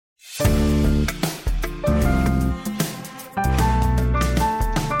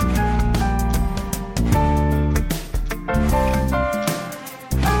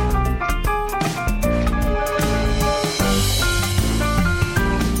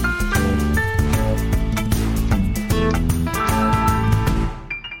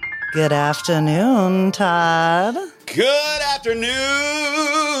Good afternoon, Todd. Good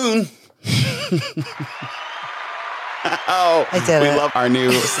afternoon. Oh, I did we it. love our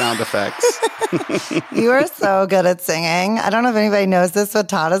new sound effects. You are so good at singing. I don't know if anybody knows this, but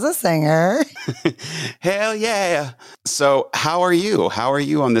Todd is a singer. Hell yeah. So how are you? How are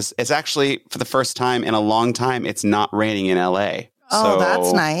you on this? It's actually, for the first time in a long time, it's not raining in LA. Oh,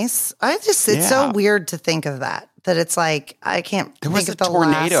 that's nice. It's so weird to think of that it's like, I can't There think was of a the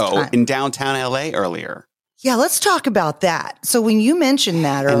tornado last time. in downtown LA earlier. Yeah, let's talk about that. So when you mentioned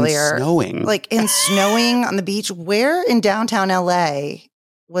that earlier, snowing. Snowing on the beach, where in downtown LA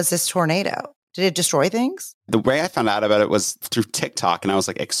was this tornado? Did it destroy things? The way I found out about it was through TikTok, and I was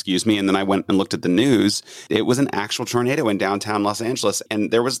like, excuse me. And then I went and looked at the news. It was an actual tornado in downtown Los Angeles, and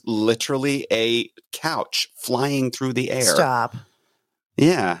there was literally a couch flying through the air. Stop.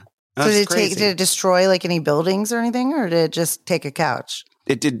 Yeah. So did it destroy like any buildings or anything, or did it just take a couch?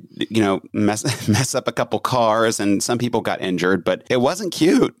 It did, mess up a couple cars, and some people got injured, but it wasn't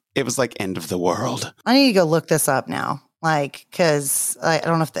cute. It was like end of the world. I need to go look this up now. Because I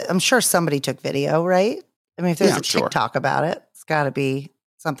don't know if I'm sure somebody took video, right? I mean, if there's a TikTok about it, it's got to be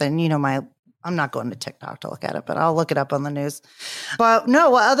something. I'm not going to TikTok to look at it, but I'll look it up on the news. But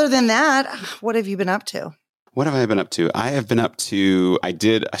no, other than that, what have you been up to? What have I been up to? I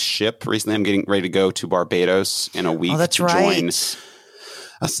did a ship recently. I'm getting ready to go to Barbados in a week join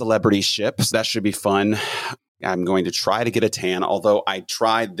a celebrity ship. So that should be fun. I'm going to try to get a tan, although I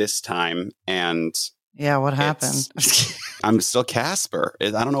tried this time and... Yeah, what happened? I'm still Casper.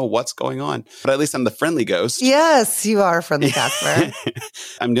 I don't know what's going on, but at least I'm the friendly ghost. Yes, you are friendly Casper.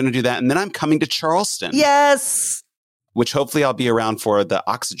 I'm going to do that. And then I'm coming to Charleston. Yes. Which hopefully I'll be around for the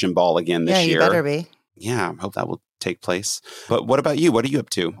Oxygen Ball again this year. Yeah, you better be. Yeah, I hope that will take place. But what about you? What are you up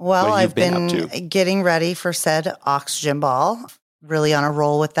to? Well, I've been getting ready for said Oxygen Ball. Really on a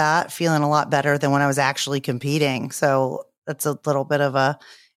roll with that. Feeling a lot better than when I was actually competing. So that's a little bit of a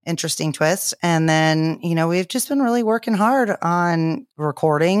interesting twist. And then, we've just been really working hard on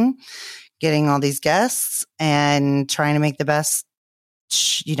recording, getting all these guests and trying to make the best,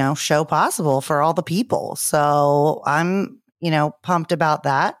 show possible for all the people. So I'm, pumped about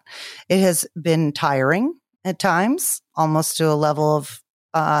that. It has been tiring at times, almost to a level of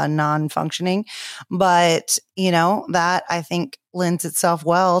non-functioning, but that I think lends itself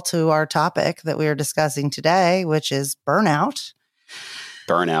well to our topic that we are discussing today, which is burnout.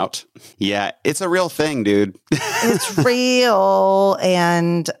 Burnout. Yeah, it's a real thing, dude. It's real.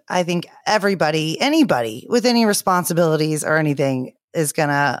 And I think anybody with any responsibilities or anything is going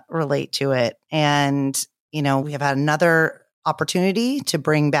to relate to it. And, we have had another opportunity to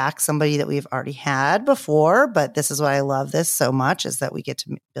bring back somebody that we've already had before. But this is why I love this so much, is that we get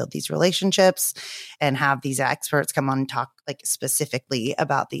to build these relationships and have these experts come on and talk specifically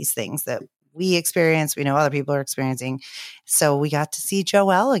about these things that we experience, we know other people are experiencing. So we got to see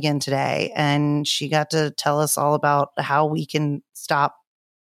Joelle again today, and she got to tell us all about how we can stop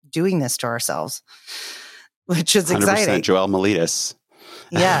doing this to ourselves, which is 100% exciting. Joelle Maletis.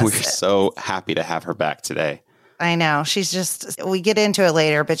 Yes. We're so happy to have her back today. I know. We get into it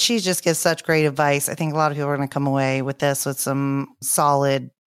later, but she just gives such great advice. I think a lot of people are going to come away with some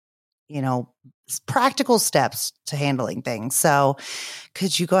solid, practical steps to handling things. So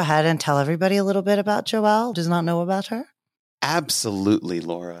could you go ahead and tell everybody a little bit about Joelle who does not know about her? Absolutely,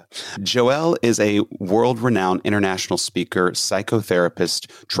 Laura. Joelle is a world-renowned international speaker, psychotherapist,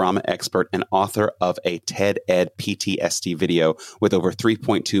 trauma expert, and author of a TED-Ed PTSD video with over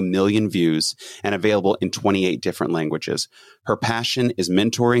 3.2 million views and available in 28 different languages. Her passion is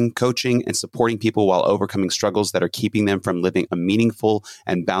mentoring, coaching, and supporting people while overcoming struggles that are keeping them from living a meaningful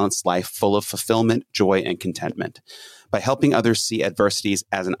and balanced life full of fulfillment, joy, and contentment. By helping others see adversities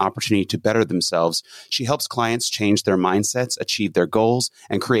as an opportunity to better themselves, she helps clients change their mindsets, achieve their goals,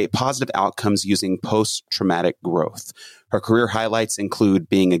 and create positive outcomes using post-traumatic growth. Her career highlights include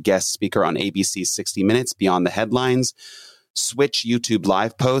being a guest speaker on ABC's 60 Minutes Beyond the Headlines, Switch YouTube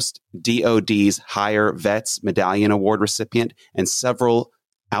live post, DoD's Hire Vets Medallion Award recipient, and several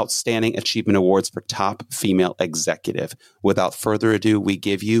outstanding achievement awards for top female executive. Without further ado, we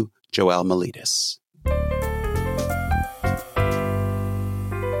give you Joelle Maletis.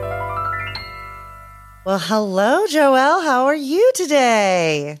 Well, hello, Joelle. How are you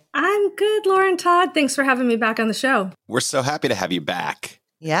today? I'm good, Lauren Todd. Thanks for having me back on the show. We're so happy to have you back.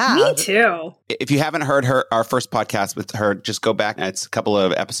 Yeah. Me too. If you haven't heard our first podcast with her, just go back. It's a couple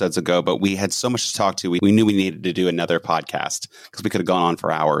of episodes ago, but we had so much to talk to. We knew we needed to do another podcast because we could have gone on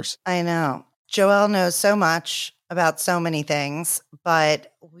for hours. I know. Joelle knows so much about so many things,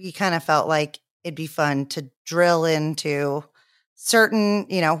 but we kind of felt like it'd be fun to drill into certain,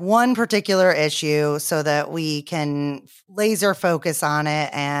 one particular issue so that we can laser focus on it.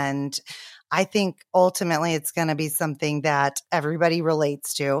 And I think ultimately it's going to be something that everybody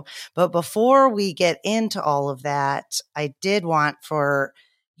relates to. But before we get into all of that, I did want for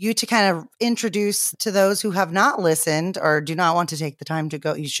you to kind of introduce to those who have not listened or do not want to take the time to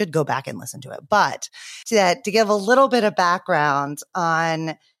go, you should go back and listen to it, but to give a little bit of background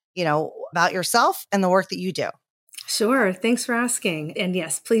on, about yourself and the work that you do. Sure. Thanks for asking. And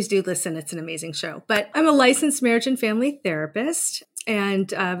yes, please do listen. It's an amazing show. But I'm a licensed marriage and family therapist,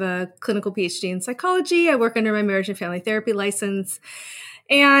 and I have a clinical PhD in psychology. I work under my marriage and family therapy license.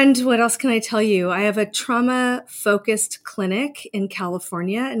 And what else can I tell you? I have a trauma-focused clinic in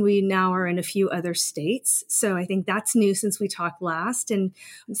California, and we now are in a few other states. So I think that's new since we talked last. And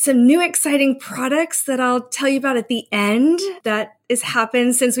some new exciting products that I'll tell you about at the end that has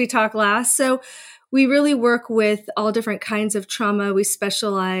happened since we talked last. So we really work with all different kinds of trauma. We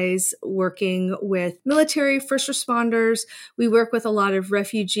specialize working with military first responders. We work with a lot of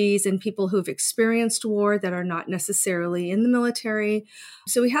refugees and people who've experienced war that are not necessarily in the military.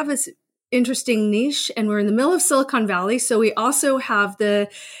 So we have this interesting niche, and we're in the middle of Silicon Valley. So we also have the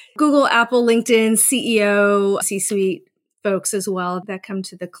Google, Apple, LinkedIn, CEO, C-suite folks as well that come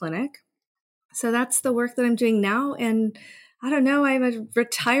to the clinic. So that's the work that I'm doing now. And I don't know, I'm a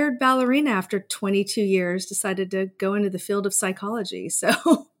retired ballerina after 22 years, decided to go into the field of psychology.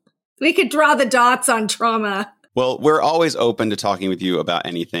 So we could draw the dots on trauma. Well, we're always open to talking with you about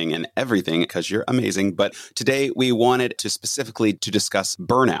anything and everything because you're amazing. But today we wanted to specifically to discuss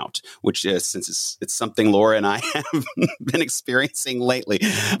burnout, which is, since it's something Laura and I have been experiencing lately.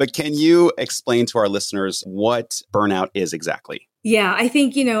 But can you explain to our listeners what burnout is exactly? Yeah, I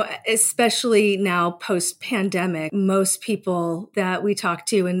think, especially now post-pandemic, most people that we talk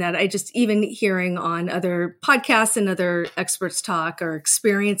to and that I just even hearing on other podcasts and other experts talk are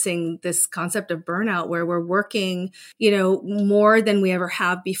experiencing this concept of burnout where we're working, more than we ever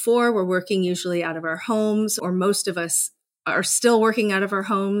have before. We're working usually out of our homes, or most of us are still working out of our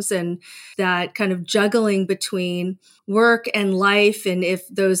homes, and that kind of juggling between work and life. And if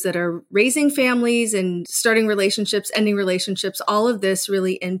those that are raising families and starting relationships, ending relationships, all of this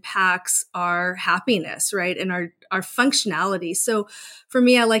really impacts our happiness, right? And our functionality. So for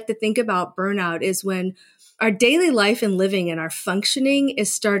me, I like to think about burnout is when our daily life and living and our functioning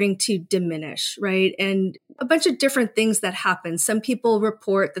is starting to diminish, right? And a bunch of different things that happen. Some people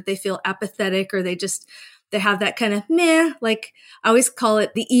report that they feel apathetic, or they have that kind of meh, like I always call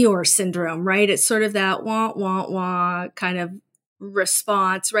it the Eeyore syndrome, right? It's sort of that wah, wah, wah kind of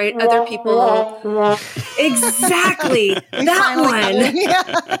response, right? Other people, exactly, that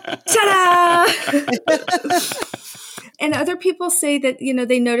one. Ta-da! And other people say that,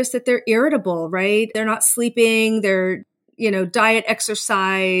 they notice that they're irritable, right? They're not sleeping, their, diet,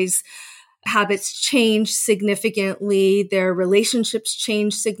 exercise, habits change significantly, their relationships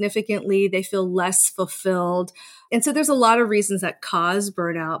change significantly, they feel less fulfilled. And so there's a lot of reasons that cause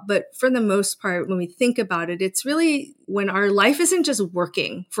burnout. But for the most part, when we think about it, it's really when our life isn't just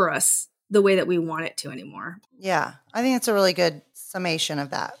working for us the way that we want it to anymore. Yeah, I think it's a really good summation of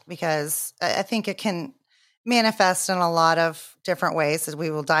that, because I think it can manifest in a lot of different ways that we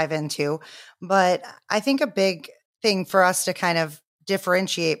will dive into. But I think a big thing for us to kind of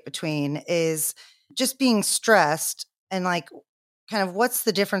differentiate between is just being stressed, and kind of what's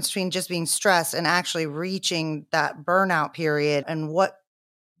the difference between just being stressed and actually reaching that burnout period, and what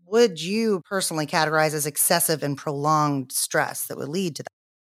would you personally categorize as excessive and prolonged stress that would lead to that?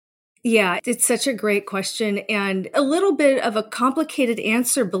 Yeah, it's such a great question and a little bit of a complicated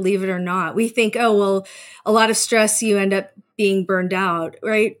answer, believe it or not. We think, oh, well, a lot of stress, you end up being burned out,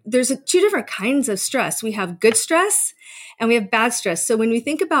 right? There's two different kinds of stress. We have good stress and we have bad stress. So when we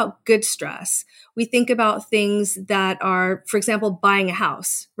think about good stress, we think about things that are, for example, buying a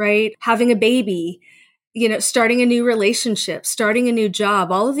house, right? Having a baby, starting a new relationship, starting a new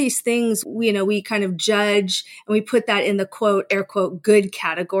job, all of these things, we kind of judge and we put that in the quote, air quote, good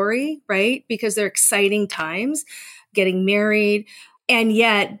category, right? Because they're exciting times, getting married. And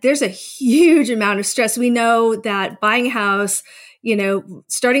yet there's a huge amount of stress. We know that buying a house,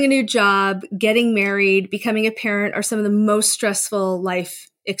 starting a new job, getting married, becoming a parent are some of the most stressful life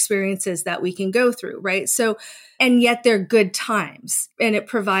experiences that we can go through, right? So, and yet they're good times and it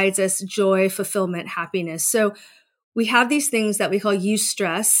provides us joy, fulfillment, happiness. So we have these things that we call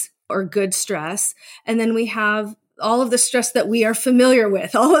eustress or good stress. And then we have all of the stress that we are familiar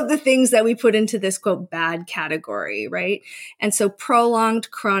with, all of the things that we put into this quote bad category, right? And so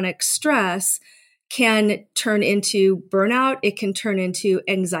prolonged chronic stress can turn into burnout. It can turn into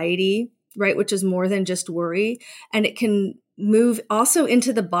anxiety, right? Which is more than just worry. And it can move also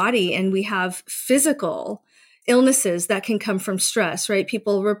into the body, and we have physical illnesses that can come from stress, right?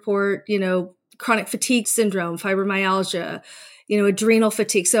 People report, chronic fatigue syndrome, fibromyalgia, adrenal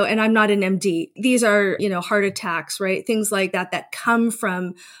fatigue. So, and I'm not an MD. These are, heart attacks, right? Things like that come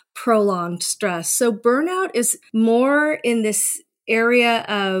from prolonged stress. So burnout is more in this area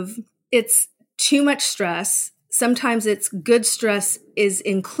of it's too much stress. Sometimes it's good stress is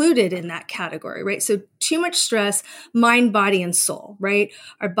included in that category, right? So too much stress, mind, body, and soul, right?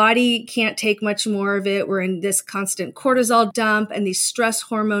 Our body can't take much more of it. We're in this constant cortisol dump and these stress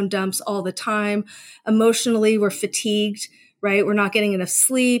hormone dumps all the time. Emotionally, we're fatigued, right? We're not getting enough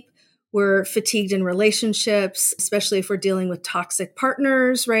sleep. We're fatigued in relationships, especially if we're dealing with toxic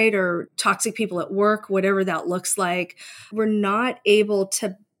partners, right? Or toxic people at work, whatever that looks like. We're not able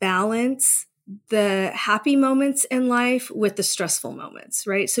to balance the happy moments in life with the stressful moments,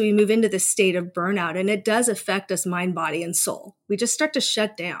 right? So we move into this state of burnout, and it does affect us mind, body, and soul. We just start to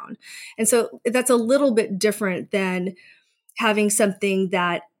shut down. And so that's a little bit different than having something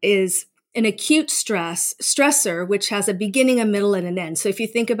that is an acute stressor, which has a beginning, a middle, and an end. So if you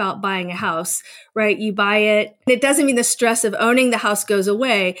think about buying a house, right, you buy it. It doesn't mean the stress of owning the house goes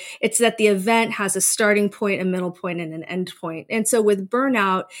away. It's that the event has a starting point, a middle point, and an end point. And so with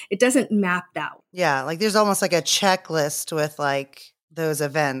burnout, it doesn't map out. Yeah. Like there's almost like a checklist with like those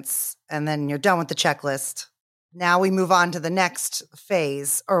events, and then you're done with the checklist. Now we move on to the next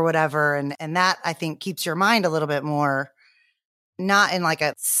phase or whatever. And that I think keeps your mind a little bit more not in like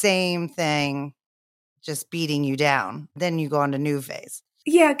a same thing, just beating you down. Then you go on to new phase.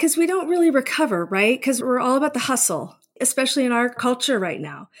 Yeah, because we don't really recover, right? Because we're all about the hustle, especially in our culture right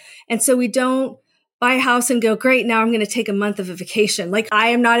now. And so we don't buy a house and go, great, now I'm going to take a month of a vacation. Like I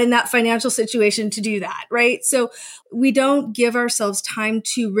am not in that financial situation to do that, right? So we don't give ourselves time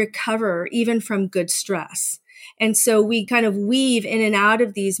to recover even from good stress. And so we kind of weave in and out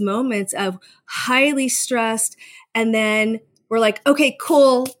of these moments of highly stressed, and then we're like, okay,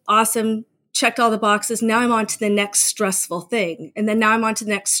 cool, awesome, checked all the boxes. Now I'm on to the next stressful thing. And then now I'm on to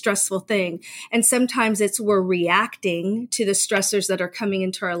the next stressful thing. And sometimes we're reacting to the stressors that are coming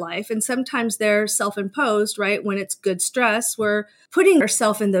into our life. And sometimes they're self-imposed, right? When it's good stress, we're putting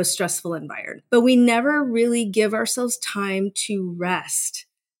ourselves in those stressful environments. But we never really give ourselves time to rest.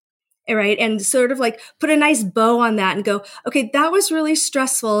 Right. And sort of like put a nice bow on that and go, okay, that was really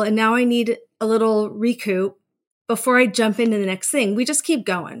stressful. And now I need a little recoup before I jump into the next thing. We just keep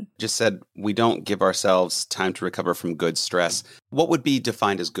going. Just said we don't give ourselves time to recover from good stress. What would be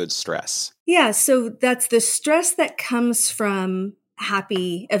defined as good stress? Yeah. So that's the stress that comes from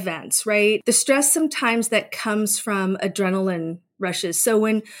happy events, right? The stress sometimes that comes from adrenaline rushes. So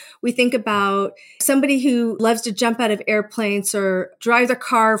when we think about somebody who loves to jump out of airplanes or drive their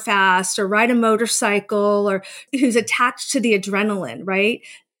car fast or ride a motorcycle or who's attached to the adrenaline, right?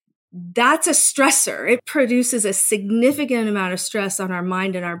 That's a stressor. It produces a significant amount of stress on our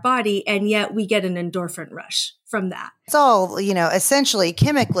mind and our body, and yet we get an endorphin rush from that. It's all, essentially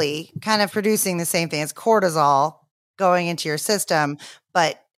chemically kind of producing the same thing. It's cortisol going into your system,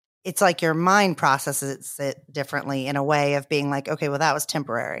 but it's like your mind processes it differently in a way of being like, okay, well, that was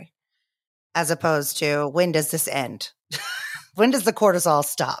temporary, as opposed to when does this end? When does the cortisol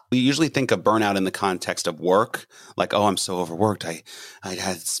stop? We usually think of burnout in the context of work, like, oh, I'm so overworked. I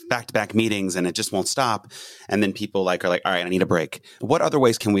had back-to-back meetings and it just won't stop. And then people are like, all right, I need a break. What other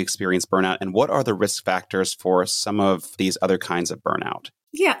ways can we experience burnout? And what are the risk factors for some of these other kinds of burnout?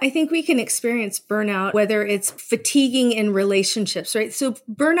 Yeah, I think we can experience burnout, whether it's fatiguing in relationships, right? So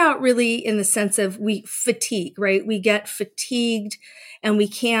burnout really in the sense of we fatigue, right? We get fatigued and we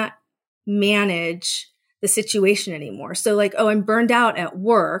can't manage the situation anymore. So like, oh, I'm burned out at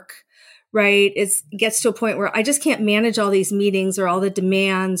work, right? It gets to a point where I just can't manage all these meetings or all the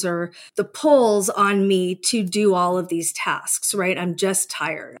demands or the pulls on me to do all of these tasks, right? I'm just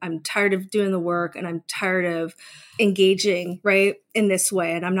tired. I'm tired of doing the work and I'm tired of engaging, right, in this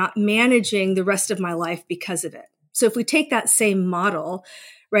way. And I'm not managing the rest of my life because of it. So if we take that same model,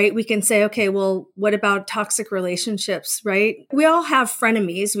 right, we can say, okay, well, what about toxic relationships, right? We all have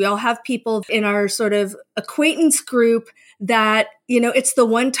frenemies. We all have people in our sort of acquaintance group that, it's the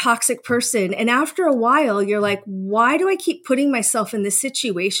one toxic person. And after a while, you're like, why do I keep putting myself in this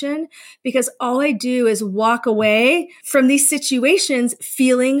situation? Because all I do is walk away from these situations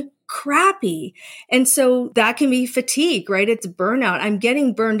feeling crappy. And so that can be fatigue, right? It's burnout. I'm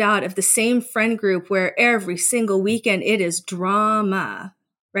getting burned out of the same friend group where every single weekend it is drama,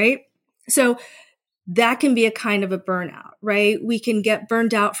 right? So that can be a kind of a burnout, right? We can get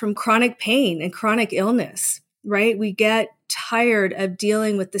burned out from chronic pain and chronic illness, right? We get tired of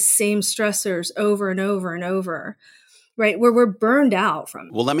dealing with the same stressors over and over and over. right? Where we're burned out from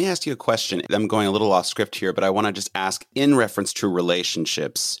it. Well, let me ask you a question. I'm going a little off script here, but I want to just ask in reference to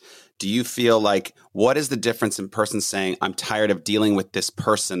relationships. Do you feel like what is the difference in person saying, I'm tired of dealing with this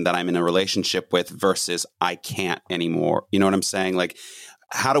person that I'm in a relationship with versus I can't anymore? You know what I'm saying? Like,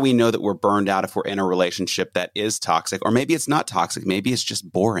 how do we know that we're burned out if we're in a relationship that is toxic? Or maybe it's not toxic. Maybe it's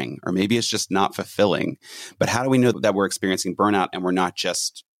just boring, or maybe it's just not fulfilling. But how do we know that we're experiencing burnout and we're not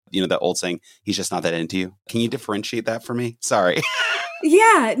just, that old saying, he's just not that into you? Can you differentiate that for me? Sorry.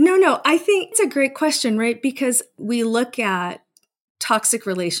 Yeah, no. I think it's a great question, right? Because we look at toxic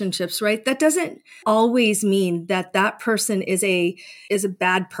relationships, right? That doesn't always mean that that person is a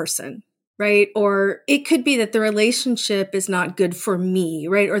bad person, right? Or it could be that the relationship is not good for me,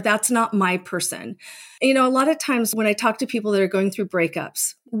 right? Or that's not my person. A lot of times when I talk to people that are going through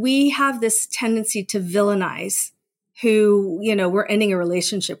breakups, we have this tendency to villainize who, we're ending a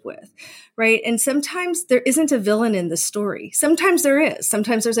relationship with, right? And sometimes there isn't a villain in the story. Sometimes there is.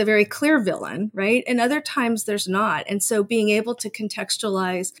 Sometimes there's a very clear villain, right? And other times there's not. And so being able to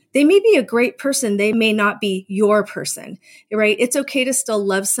contextualize, they may be a great person. They may not be your person, right? It's okay to still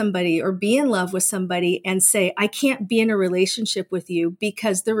love somebody or be in love with somebody and say, I can't be in a relationship with you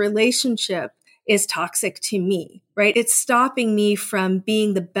because the relationship is toxic to me, right? It's stopping me from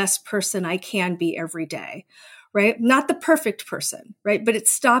being the best person I can be every day. Right? Not the perfect person, right? But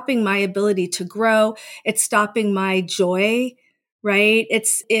it's stopping my ability to grow. It's stopping my joy, right?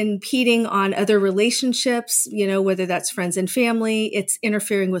 It's impeding on other relationships, whether that's friends and family. It's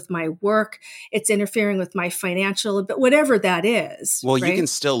interfering with my work. It's interfering with my financial, but whatever that is. Well, right? You can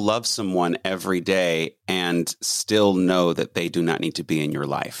still love someone every day and still know that they do not need to be in your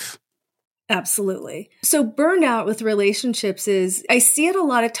life. Absolutely. So burnout with relationships I see it a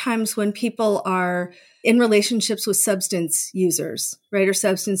lot of times when people are in relationships with substance users, right? Or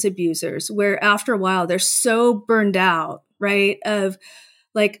substance abusers, where after a while they're so burned out, right? Of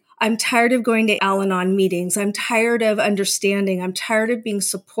like, I'm tired of going to Al-Anon meetings. I'm tired of understanding. I'm tired of being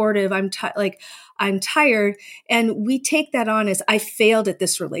supportive. I'm tired. And we take that on as I failed at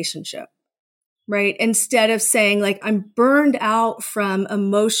this relationship. Right? Instead of saying like, I'm burned out from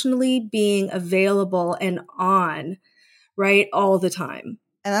emotionally being available and on, right? All the time.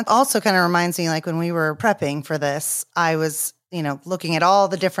 And that also kind of reminds me, like when we were prepping for this, I was, looking at all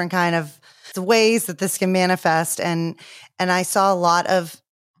the different kind of the ways that this can manifest. And I saw a lot of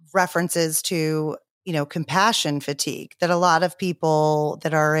references to, compassion fatigue, that a lot of people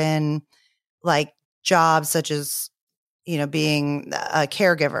that are in like jobs such as, being a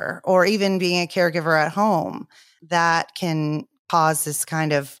caregiver or even being a caregiver at home, that can cause this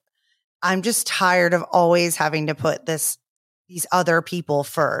kind of, I'm just tired of always having to put these other people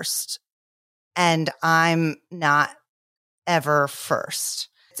first. And I'm not ever first.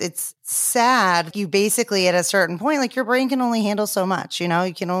 It's sad. You basically at a certain point, like your brain can only handle so much,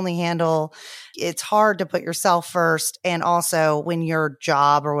 you can only handle, it's hard to put yourself first. And also when your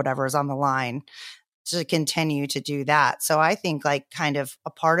job or whatever is on the line, to continue to do that. So I think like kind of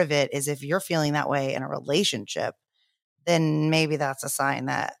a part of it is if you're feeling that way in a relationship, then maybe that's a sign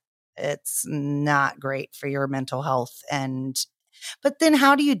that it's not great for your mental health. But then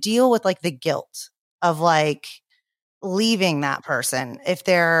how do you deal with like the guilt of like leaving that person if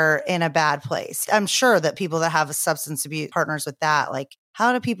they're in a bad place? I'm sure that people that have a substance abuse partners with that, like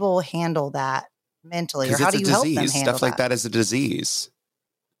how do people handle that mentally, or how do you help them handle Stuff like that is a disease.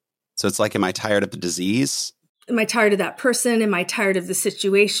 So it's like, am I tired of the disease? Am I tired of that person? Am I tired of the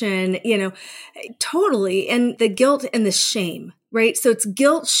situation? Totally. And the guilt and the shame, right? So it's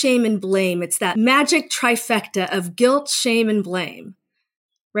guilt, shame, and blame. It's that magic trifecta of guilt, shame, and blame,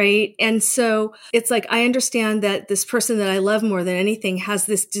 right? And so it's like, I understand that this person that I love more than anything has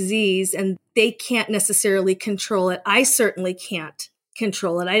this disease and they can't necessarily control it. I certainly can't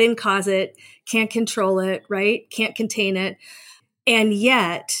control it. I didn't cause it, can't control it, right? Can't contain it. And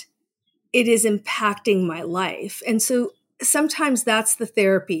yet it is impacting my life. And so sometimes that's the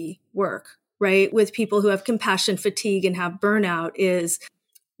therapy work, right? With people who have compassion fatigue and have burnout is,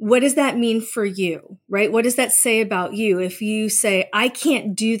 what does that mean for you, right? What does that say about you? If you say, I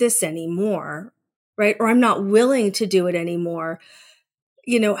can't do this anymore, right? Or I'm not willing to do it anymore,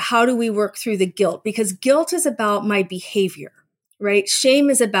 how do we work through the guilt? Because guilt is about my behavior, right? Shame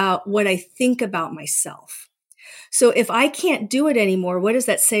is about what I think about myself. So if I can't do it anymore, what does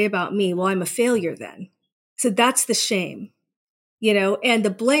that say about me? Well, I'm a failure then. So that's the shame, and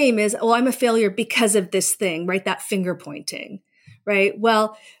the blame is, oh, I'm a failure because of this thing, right? That finger pointing, right?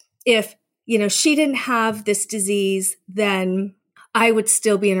 Well, if, she didn't have this disease, then I would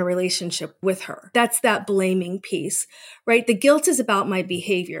still be in a relationship with her. That's that blaming piece, right? The guilt is about my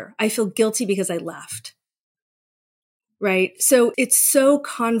behavior. I feel guilty because I left. right? So it's so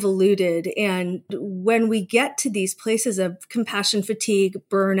convoluted. And when we get to these places of compassion fatigue,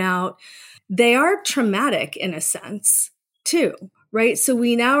 burnout, they are traumatic in a sense too, right? So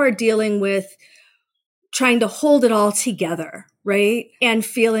we now are dealing with trying to hold it all together, right? And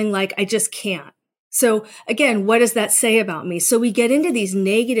feeling like I just can't. So again, what does that say about me? So we get into these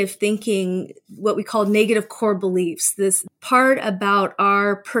negative thinking, what we call negative core beliefs, this part about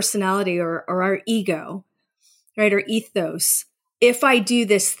our personality or our ego, right? Or ethos. If I do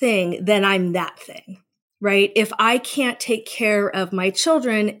this thing, then I'm that thing, right? If I can't take care of my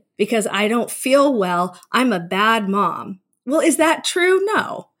children because I don't feel well, I'm a bad mom. Well, is that true?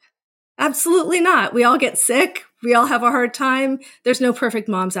 No, absolutely not. We all get sick. We all have a hard time. There's no perfect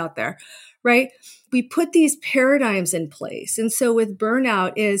moms out there, right? We put these paradigms in place. And so with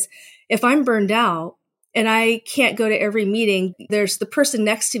burnout is if I'm burned out and I can't go to every meeting, there's the person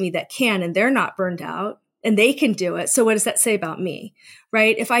next to me that can, and they're not burned out and they can do it. So what does that say about me,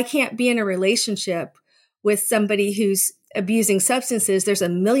 right? If I can't be in a relationship with somebody who's abusing substances, there's a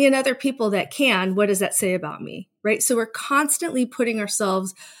million other people that can. What does that say about me, right? So we're constantly putting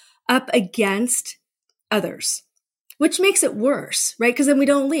ourselves up against others, which makes it worse, right? Because then we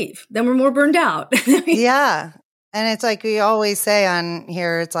don't leave. Then we're more burned out. Yeah. And it's like we always say on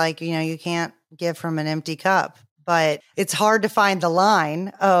here, it's like, you can't give from an empty cup, but it's hard to find the line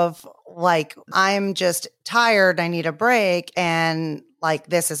of like, I'm just tired. I need a break. And like,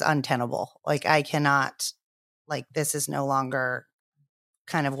 this is untenable. Like I cannot, like, this is no longer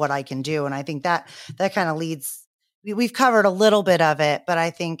kind of what I can do. And I think that kind of leads, we've covered a little bit of it, but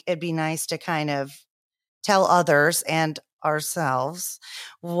I think it'd be nice to kind of tell others and ourselves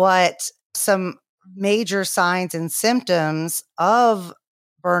what some major signs and symptoms of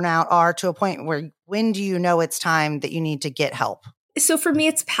burnout are to a point where when do you know it's time that you need to get help? So for me,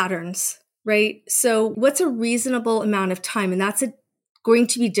 it's patterns, right? So what's a reasonable amount of time? And that's going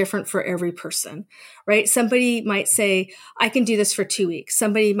to be different for every person, right? Somebody might say, I can do this for 2 weeks.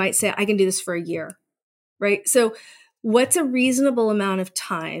 Somebody might say, I can do this for a year, right? So what's a reasonable amount of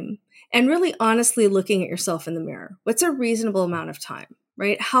time? And really honestly looking at yourself in the mirror. What's a reasonable amount of time,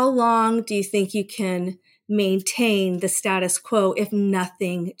 right? How long do you think you can maintain the status quo if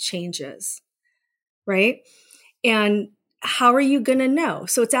nothing changes, right? And how are you going to know?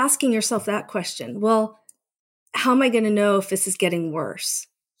 So it's asking yourself that question. Well, how am I going to know if this is getting worse?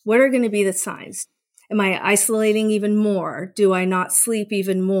 What are going to be the signs? Am I isolating even more? Do I not sleep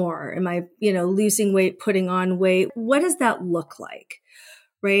even more? Am I, losing weight, putting on weight? What does that look like,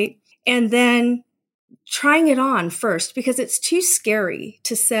 right? And then trying it on first, because it's too scary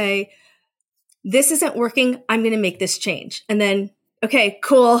to say, this isn't working. I'm going to make this change. And then, okay,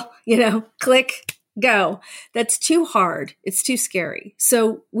 cool, click, go. That's too hard. It's too scary.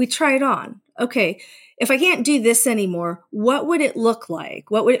 So we try it on. Okay, if I can't do this anymore, what would it look like?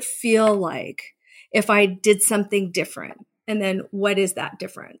 What would it feel like if I did something different? And then what is that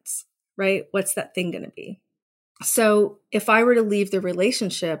difference, right? What's that thing going to be? So if I were to leave the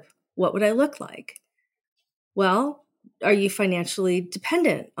relationship, what would I look like? Well, are you financially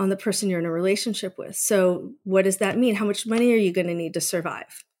dependent on the person you're in a relationship with? So what does that mean? How much money are you going to need to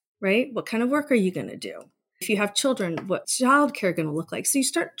survive, right? What kind of work are you going to do? If you have children, what's childcare going to look like? So you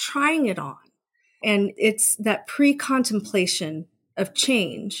start trying it on. And it's that pre-contemplation of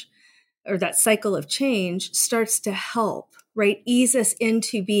change or that cycle of change starts to help, right? Ease us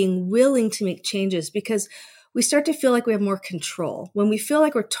into being willing to make changes because we start to feel like we have more control. When we feel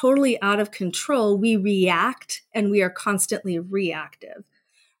like we're totally out of control, we react and we are constantly reactive,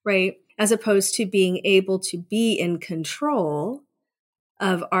 right? As opposed to being able to be in control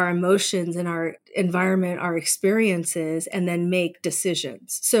of our emotions and our environment, our experiences, and then make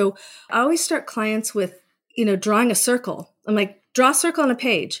decisions. So I always start clients with, drawing a circle. I'm like, draw a circle on a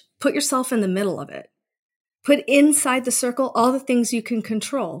page, put yourself in the middle of it. Put inside the circle all the things you can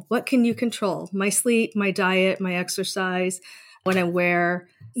control. What can you control? My sleep, my diet, my exercise, what I wear,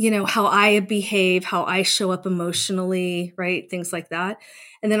 how I behave, how I show up emotionally, right? Things like that.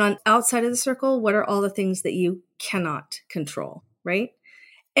 And then on outside of the circle, what are all the things that you cannot control, right?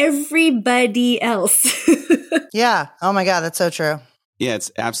 Everybody else. Yeah. Oh my God. That's so true. Yeah,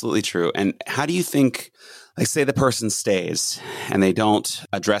 it's absolutely true. And how do you think, like, say the person stays and they don't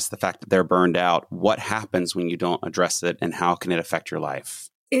address the fact that they're burned out? What happens when you don't address it and how can it affect your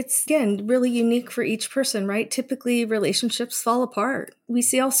life? It's, again, really unique for each person, right? Typically, relationships fall apart. We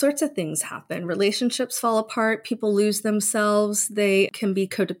see all sorts of things happen. Relationships fall apart. People lose themselves. They can be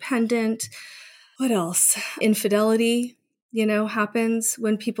codependent. What else? Infidelity. happens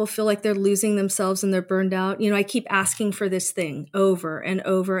when people feel like they're losing themselves and they're burned out. I keep asking for this thing over and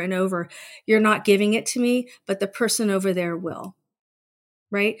over and over. You're not giving it to me, but the person over there will.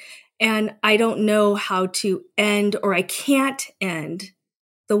 Right. And I don't know how to end, or I can't end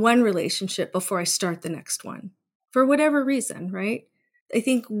the one relationship before I start the next one for whatever reason. Right. I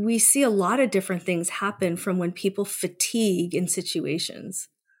think we see a lot of different things happen from when people fatigue in situations.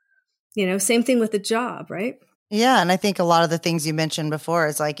 Same thing with the job, right? Yeah. And I think a lot of the things you mentioned before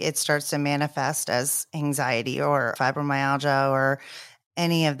is like it starts to manifest as anxiety or fibromyalgia or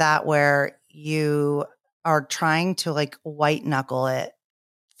any of that, where you are trying to like white knuckle it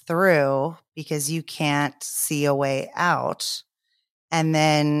through because you can't see a way out. And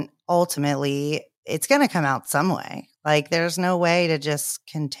then ultimately it's going to come out some way. Like there's no way to just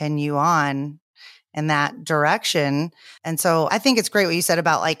continue on in that direction. And so I think it's great what you said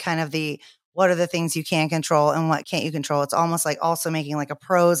about like kind of what are the things you can control and what can't you control? It's almost like also making like a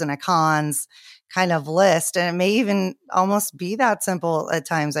pros and a cons kind of list. And it may even almost be that simple at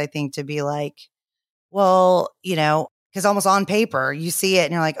times, I think, to be like, well, because almost on paper, you see it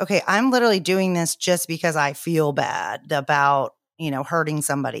and you're like, okay, I'm literally doing this just because I feel bad about, hurting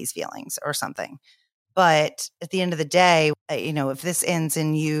somebody's feelings or something. But at the end of the day, if this ends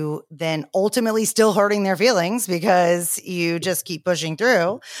in you then ultimately still hurting their feelings because you just keep pushing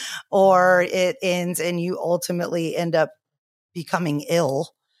through, or it ends and you ultimately end up becoming ill,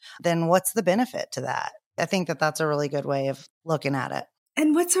 then what's the benefit to that? I think that that's a really good way of looking at it.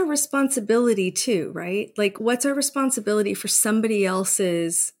 And what's our responsibility too, right? Like what's our responsibility for somebody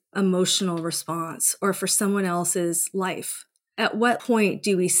else's emotional response or for someone else's life? At what point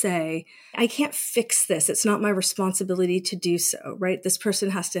do we say, I can't fix this. It's not my responsibility to do so, right? This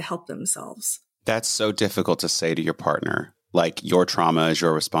person has to help themselves. That's so difficult to say to your partner. Like your trauma is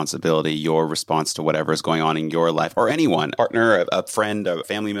your responsibility, your response to whatever is going on in your life, or anyone, partner, a friend, a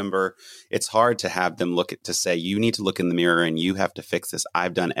family member. It's hard to have them to say, you need to look in the mirror and you have to fix this.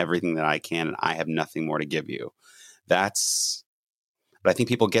 I've done everything that I can and I have nothing more to give you. But I think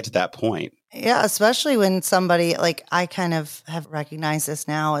people get to that point. Yeah, especially when somebody, like I kind of have recognized this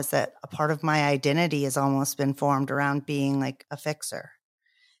now, is that a part of my identity has almost been formed around being like a fixer.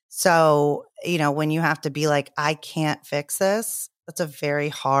 So, when you have to be like, I can't fix this, that's a very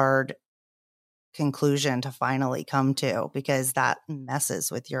hard conclusion to finally come to, because that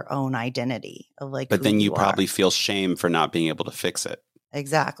messes with your own identity of like, but then you probably are. feel shame for not being able to fix it.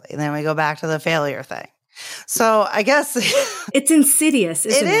 Exactly. And then we go back to the failure thing. So I guess it's insidious,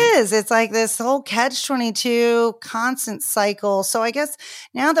 isn't it? It is. It's like this whole catch-22 constant cycle. So I guess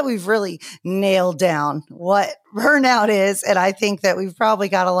now that we've really nailed down what burnout is, and I think that we've probably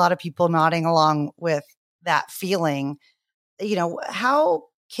got a lot of people nodding along with that feeling, how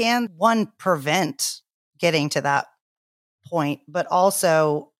can one prevent getting to that point, but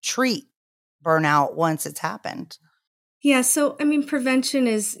also treat burnout once it's happened? Yeah. So, prevention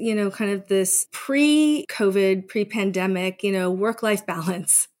is, kind of this pre-COVID, pre-pandemic, work-life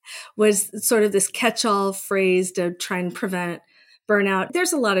balance was sort of this catch-all phrase to try and prevent burnout.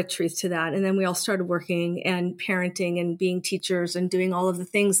 There's a lot of truth to that. And then we all started working and parenting and being teachers and doing all of the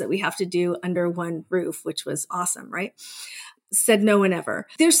things that we have to do under one roof, which was awesome, right? Said no one ever.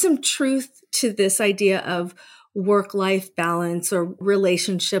 There's some truth to this idea of work-life balance or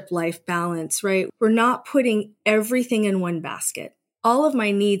relationship life balance, right? We're not putting everything in one basket. All of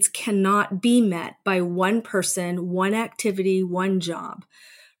my needs cannot be met by one person, one activity, one job,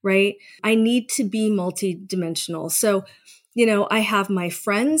 right? I need to be multidimensional. So, I have my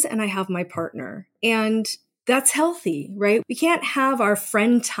friends and I have my partner, and that's healthy, right? We can't have our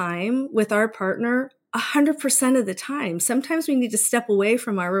friend time with our partner 100% of the time. Sometimes we need to step away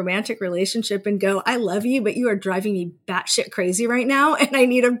from our romantic relationship and go, I love you, but you are driving me batshit crazy right now and I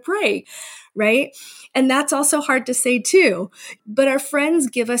need a break, right? And that's also hard to say too. But our friends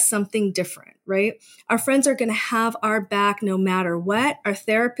give us something different, right? Our friends are going to have our back no matter what. Our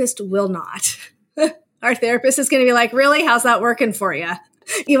therapist will not. Our therapist is going to be like, really? How's that working for you?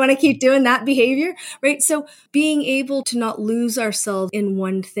 You want to keep doing that behavior, right? So being able to not lose ourselves in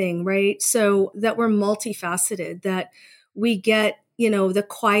one thing, right? So that we're multifaceted, that we get, the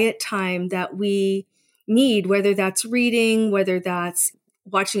quiet time that we need, whether that's reading, whether that's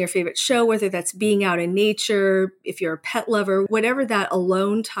watching your favorite show, whether that's being out in nature, if you're a pet lover, whatever that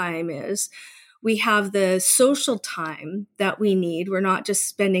alone time is. We have the social time that we need. We're not just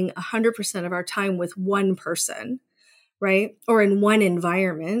spending 100% of our time with one person, right? Or in one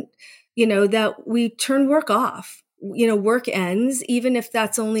environment, that we turn work off. Work ends, even if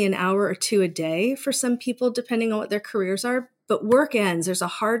that's only an hour or two a day for some people, depending on what their careers are. But work ends, there's a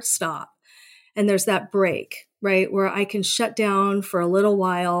hard stop and there's that break. right? Where I can shut down for a little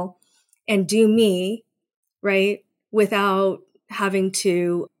while and do me, right? Without having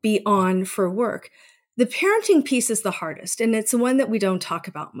to be on for work. The parenting piece is the hardest. And it's the one that we don't talk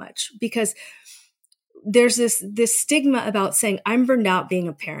about much because there's this stigma about saying I'm burned out being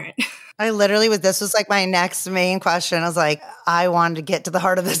a parent. This was like my next main question. I was like, I wanted to get to the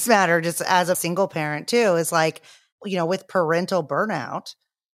heart of this matter just as a single parent too, is like, with parental burnout,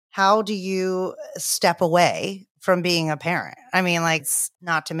 how do you step away from being a parent? I mean, like,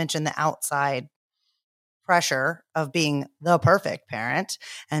 not to mention the outside pressure of being the perfect parent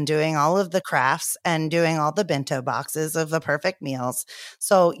and doing all of the crafts and doing all the bento boxes of the perfect meals.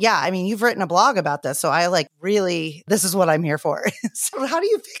 So yeah, I mean, you've written a blog about this. So I this is what I'm here for. So how do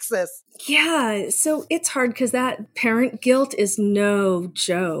you fix this? Yeah. So it's hard because that parent guilt is no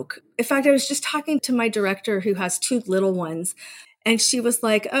joke. In fact, I was just talking to my director who has 2 little ones. And she was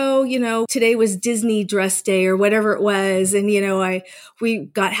like, oh, today was Disney dress day or whatever it was. And, we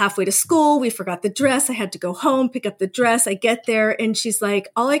got halfway to school. We forgot the dress. I had to go home, pick up the dress. I get there and she's like,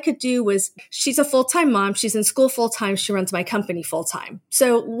 all I could do was, she's a full-time mom. She's in school full-time. She runs my company full-time.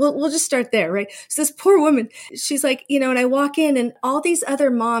 So we'll just start there, right? So this poor woman, she's like, and I walk in and all these other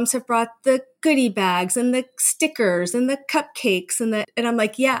moms have brought the goodie bags and the stickers and the cupcakes and I'm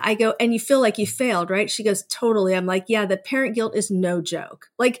like, yeah, I go, and you feel like you failed, right? She goes, totally. I'm like, yeah, the parent guilt is no joke.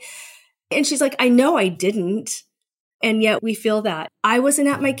 And she's like, I know I didn't. And yet we feel that. I wasn't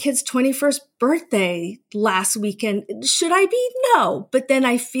at my kid's 21st birthday last weekend. Should I be? No. But then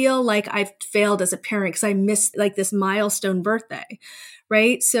I feel like I've failed as a parent because I missed this milestone birthday,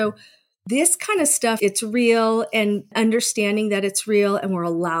 right? So this kind of stuff, it's real, and understanding that it's real and we're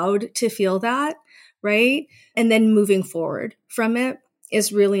allowed to feel that, right? And then moving forward from it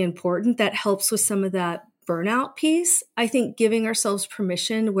is really important. That helps with some of that burnout piece. I think giving ourselves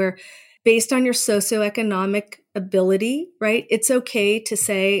permission where based on your socioeconomic ability, right? It's okay to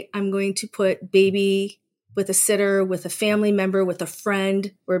say, I'm going to put baby with a sitter, with a family member, with a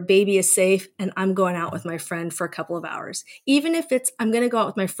friend where baby is safe, and I'm going out with my friend for a couple of hours. Even if it's, I'm going to go out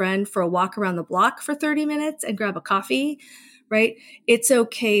with my friend for a walk around the block for 30 minutes and grab a coffee, right? It's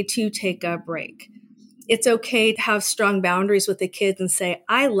okay to take a break. It's okay to have strong boundaries with the kids and say,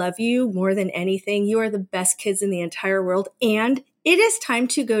 I love you more than anything. You are the best kids in the entire world. And it is time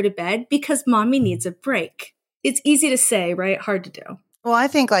to go to bed because mommy needs a break. It's easy to say, right? Hard to do. Well, I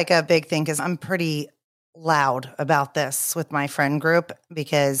think a big thing is I'm pretty loud about this with my friend group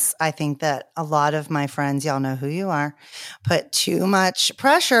because I think that a lot of my friends, y'all know who you are, put too much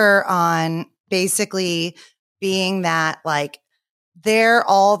pressure on basically being that there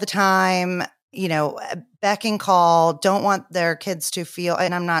all the time, beck and call, don't want their kids to feel,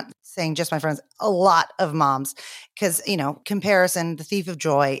 and I'm not saying just my friends, a lot of moms, because, comparison, the thief of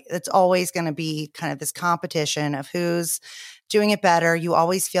joy, it's always going to be kind of this competition of who's doing it better. You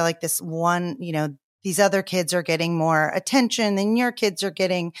always feel like this one, these other kids are getting more attention than your kids are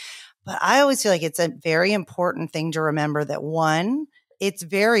getting. But I always feel like it's a very important thing to remember that one, it's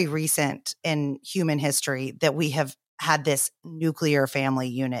very recent in human history that we have had this nuclear family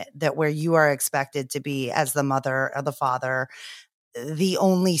unit that where you are expected to be as the mother or the father, the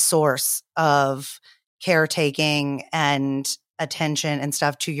only source of caretaking and attention and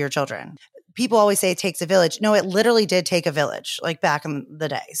stuff to your children. People always say it takes a village. No, it literally did take a village, back in the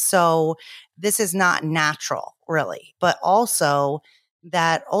day. So this is not natural, really, but also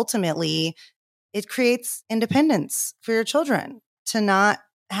that ultimately it creates independence for your children to not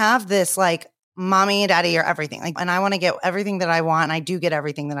have this mommy and daddy are everything. And I want to get everything that I want. And I do get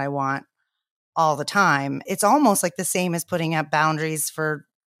everything that I want all the time. It's almost like the same as putting up boundaries for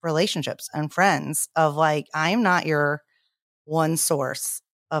relationships and friends of I'm not your one source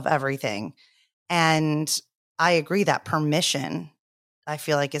of everything. And I agree that permission, I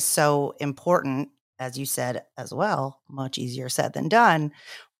feel like, is so important, as you said as well, much easier said than done.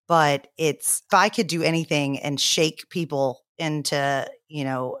 But if I could do anything and shake people into,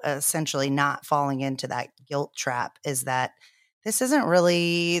 essentially not falling into that guilt trap, is that this isn't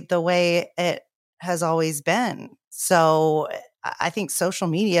really the way it has always been. So I think social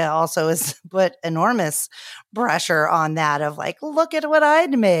media also has put enormous pressure on that of look at what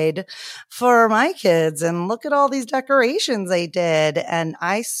I'd made for my kids and look at all these decorations they did. And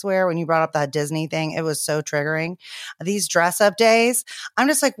I swear when you brought up that Disney thing, it was so triggering. These dress up days, I'm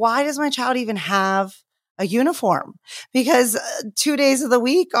just like, why does my child even have a uniform? Because 2 days of the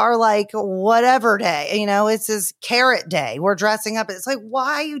week are whatever day, it's this carrot day. We're dressing up. It's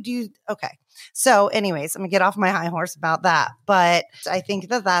why you do, okay. So anyways, I'm gonna get off my high horse about that. But I think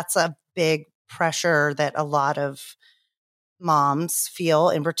that that's a big pressure that a lot of moms feel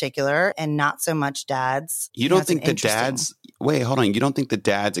in particular and not so much dads. You don't think the dads, wait, hold on. You don't think the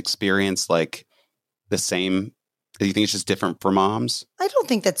dads experience like the same? Do you think it's just different for moms? I don't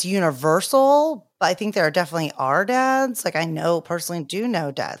think that's universal, but I think there definitely are dads. Like I personally do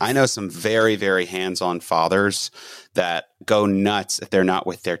know dads. I know some very, very hands-on fathers that go nuts if they're not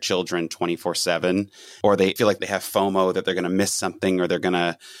with their children 24/7, or they feel like they have FOMO that they're going to miss something or they're going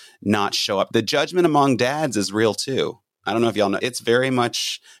to not show up. The judgment among dads is real too. I don't know if y'all know. It's very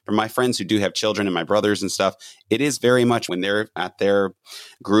much for my friends who do have children and my brothers and stuff. It is very much when they're at their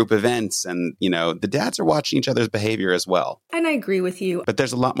group events and, the dads are watching each other's behavior as well. And I agree with you. But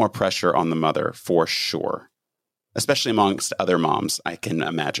there's a lot more pressure on the mother for sure, especially amongst other moms, I can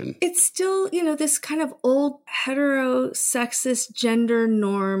imagine. It's still, this kind of old heterosexist gender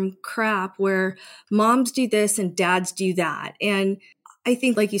norm crap where moms do this and dads do that. And I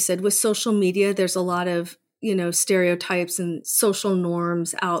think, like you said, with social media, there's a lot of stereotypes and social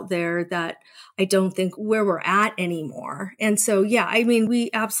norms out there that I don't think where we're at anymore. And so,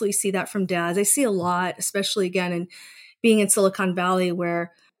 we absolutely see that from dads. I see a lot, especially again, in being in Silicon Valley,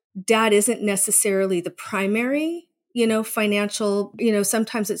 where dad isn't necessarily the primary, financial,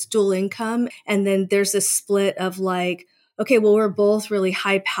 sometimes it's dual income. And then there's this split of like, okay, well, we're both really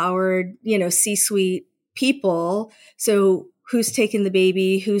high powered, C-suite people. So who's taking the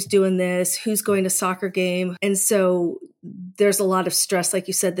baby, who's doing this, who's going to soccer game. And so there's a lot of stress, like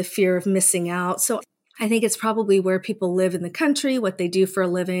you said, the fear of missing out. So I think it's probably where people live in the country, what they do for a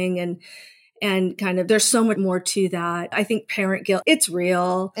living, and kind of there's so much more to that. I think parent guilt, it's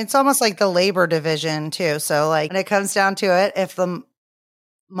real. It's almost like the labor division too. So like when it comes down to it, if the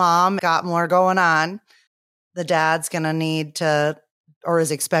mom got more going on, the dad's going to need to or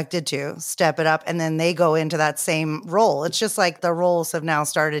is expected to step it up, and then they go into that same role. It's just like the roles have now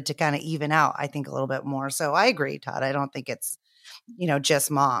started to kind of even out, I think, a little bit more. So I agree, Todd. I don't think it's,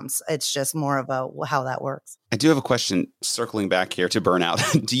 just moms. It's just more of how that works. I do have a question circling back here to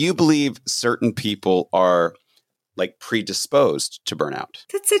burnout. Do you believe certain people are like predisposed to burnout?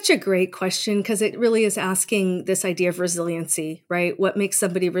 That's such a great question because it really is asking this idea of resiliency, right? What makes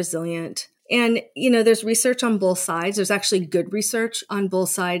somebody resilient? And, there's research on both sides. There's actually good research on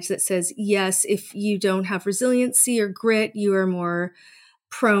both sides that says, yes, if you don't have resiliency or grit, you are more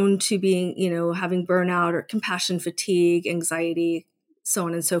prone to being, having burnout or compassion fatigue, anxiety, so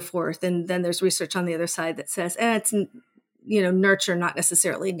on and so forth. And then there's research on the other side that says, it's, nurture, not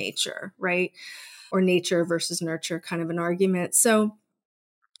necessarily nature, right? Or nature versus nurture kind of an argument. So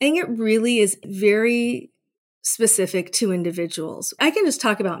I think it really is very specific to individuals. I can just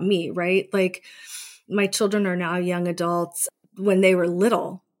talk about me, right? Like my children are now young adults. When they were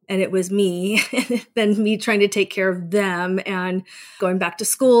little, and it was me, then me trying to take care of them and going back to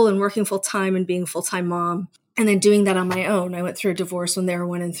school and working full time and being a full-time mom. And then doing that on my own. I went through a divorce when they were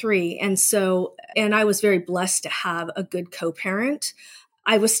 1 and 3. And I was very blessed to have a good co-parent.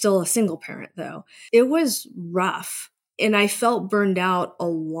 I was still a single parent though. It was rough and I felt burned out a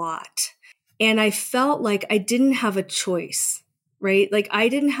lot. And I felt like I didn't have a choice, right? Like I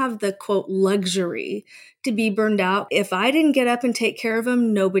didn't have the quote luxury to be burned out. If I didn't get up and take care of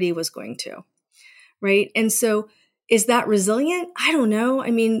them, nobody was going to, right? And so is that resilient? I don't know. I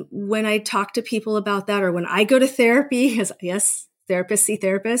mean, when I talk to people about that, or when I go to therapy, as yes, therapists see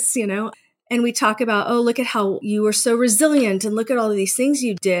therapists, and we talk about, oh, look at how you were so resilient and look at all of these things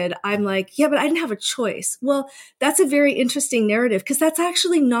you did. I'm like, yeah, but I didn't have a choice. Well, that's a very interesting narrative because that's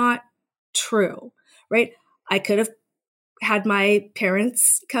actually not true, right? I could have had my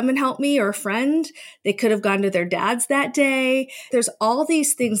parents come and help me or a friend. They could have gone to their dads that day. There's all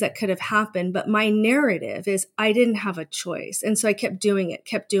these things that could have happened, but my narrative is I didn't have a choice. And so I kept doing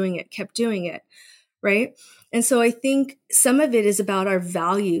it, right? And so I think some of it is about our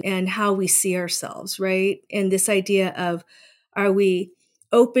value and how we see ourselves, right? And this idea of, are we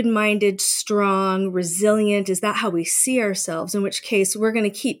open-minded, strong, resilient? Is that how we see ourselves? In which case we're going to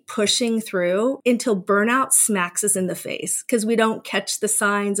keep pushing through until burnout smacks us in the face because we don't catch the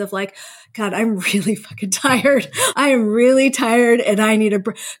signs of like, God, I'm really fucking tired. I am really tired and I need a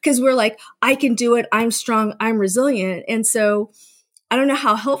break. Because we're like, I can do it. I'm strong. I'm resilient. And so I don't know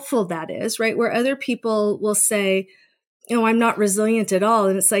how helpful that is, right? Where other people will say, I'm not resilient at all.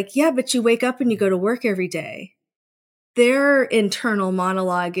 And it's like, yeah, but you wake up and you go to work every day. Their internal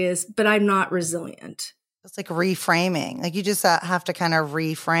monologue is, but I'm not resilient. It's like reframing. Like you just have to kind of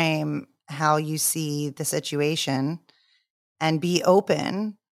reframe how you see the situation and be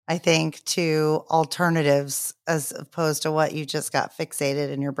open, I think, to alternatives as opposed to what you just got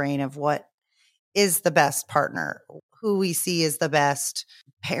fixated in your brain of what is the best partner, who we see as the best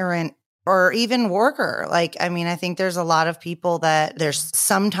parent or even worker. Like, I mean, I think there's a lot of people that there's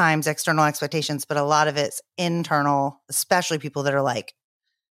sometimes external expectations, but a lot of it's internal, especially people that are like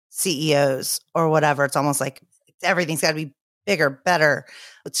CEOs or whatever. It's almost like everything's got to be bigger, better.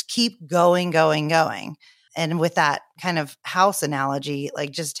 Let's keep going, going, going. And with that kind of house analogy,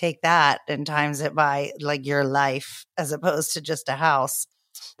 like just take that and times it by like your life as opposed to just a house.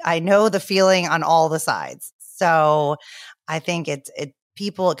 I know the feeling on all the sides. So I think it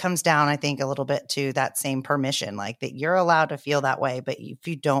comes down, I think, a little bit to that same permission, like that you're allowed to feel that way. But if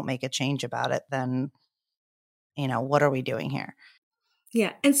you don't make a change about it, then, what are we doing here?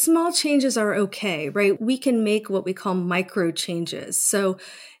 Yeah. And small changes are okay, right? We can make what we call micro changes. So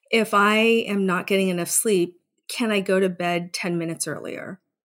if I am not getting enough sleep, can I go to bed 10 minutes earlier?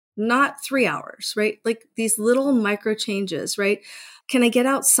 Not 3 hours, right? Like these little micro changes, right? Can I get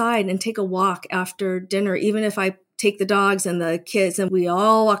outside and take a walk after dinner, even if I take the dogs and the kids and we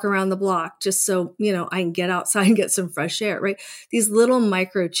all walk around the block just so, I can get outside and get some fresh air, right? These little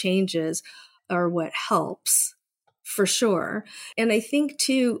micro changes are what helps for sure. And I think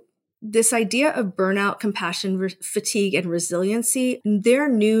too, this idea of burnout, compassion, fatigue, and resiliency, they're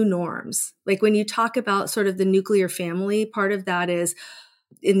new norms. Like when you talk about sort of the nuclear family, part of that is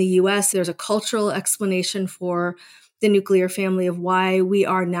in the US, there's a cultural explanation for the nuclear family of why we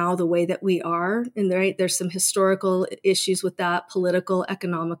are now the way that we are. And there's some historical issues with that, political,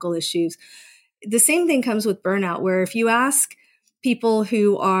 economical issues. The same thing comes with burnout, where if you ask people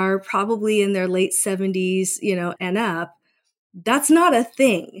who are probably in their late 70s, and up, that's not a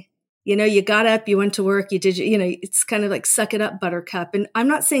thing. You got up, you went to work, you did, it's kind of like suck it up, buttercup. And I'm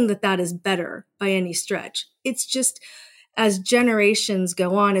not saying that is better by any stretch. It's just as generations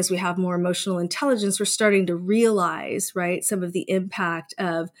go on, as we have more emotional intelligence, we're starting to realize, right, some of the impact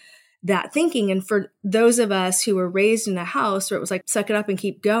of that thinking. And for those of us who were raised in a house where it was like, suck it up and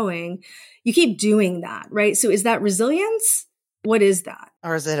keep going, you keep doing that, right? So is that resilience? What is that?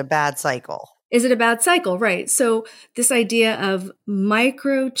 Or is it a bad cycle? Is it a bad cycle? Right. So this idea of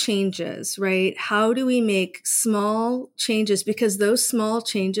micro changes, right? How do we make small changes? Because those small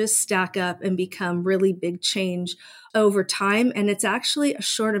changes stack up and become really big change over time. And it's actually a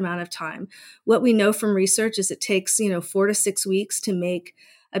short amount of time. What we know from research is it takes, 4 to 6 weeks to make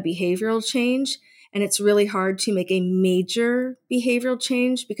a behavioral change. And it's really hard to make a major behavioral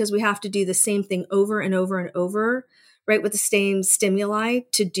change because we have to do the same thing over and over and over, right? With the same stimuli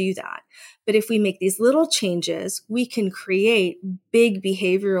to do that. But if we make these little changes, we can create big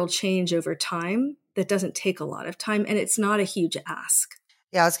behavioral change over time that doesn't take a lot of time. And it's not a huge ask.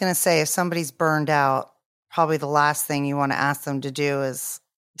 Yeah, I was going to say, if somebody's burned out, probably the last thing you want to ask them to do is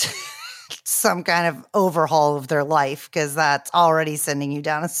some kind of overhaul of their life, because that's already sending you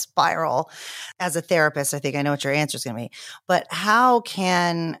down a spiral. As a therapist, I think I know what your answer is going to be. But how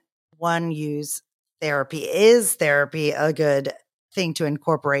can one use therapy? Is therapy a good thing to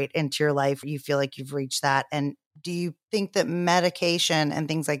incorporate into your life? You feel like you've reached that? And do you think that medication and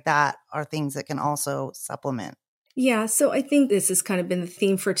things like that are things that can also supplement? Yeah, so I think this has kind of been the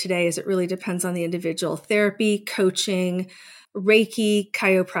theme for today, is it really depends on the individual. Therapy, coaching, Reiki,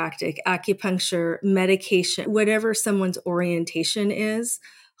 chiropractic, acupuncture, medication, whatever someone's orientation is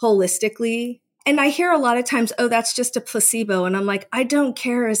holistically. And I hear a lot of times, oh, that's just a placebo. And I'm like, I don't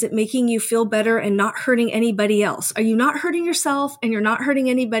care. Is it making you feel better and not hurting anybody else? Are you not hurting yourself and you're not hurting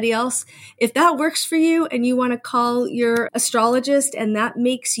anybody else? If that works for you and you want to call your astrologist and that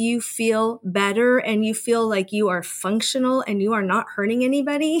makes you feel better and you feel like you are functional and you are not hurting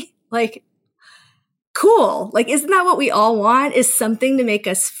anybody, like, cool. Like, isn't that what we all want? Is something to make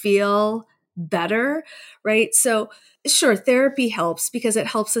us feel better, right? So sure, therapy helps because it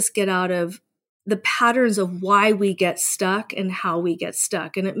helps us get out of the patterns of why we get stuck and how we get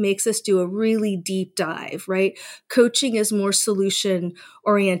stuck. And it makes us do a really deep dive, right? Coaching is more solution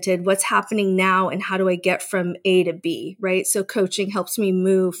oriented. What's happening now and how do I get from A to B, right? So coaching helps me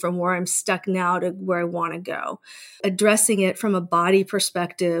move from where I'm stuck now to where I want to go. Addressing it from a body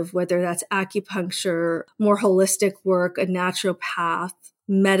perspective, whether that's acupuncture, more holistic work, a naturopath,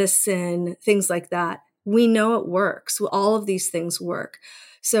 medicine, things like that. We know it works. All of these things work.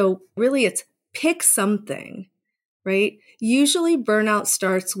 So really it's pick something, right? Usually burnout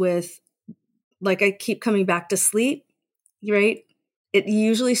starts with, like I keep coming back to sleep, right? It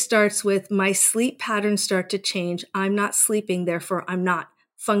usually starts with my sleep patterns start to change. I'm not sleeping, therefore I'm not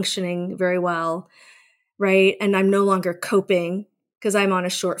functioning very well, right? And I'm no longer coping because I'm on a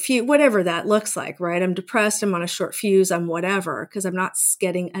short fuse, whatever that looks like, right? I'm depressed, I'm on a short fuse, I'm whatever, because I'm not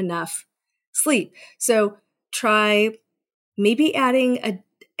getting enough sleep. So try maybe adding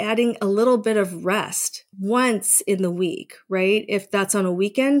adding a little bit of rest once in the week, right? If that's on a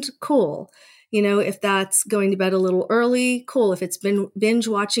weekend, cool. If that's going to bed a little early, cool. If it's been binge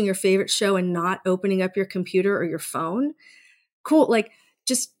watching your favorite show and not opening up your computer or your phone, cool. Like,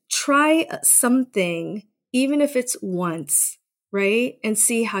 just try something, even if it's once, right? And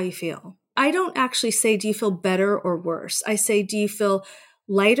see how you feel. I don't actually say, do you feel better or worse? I say, do you feel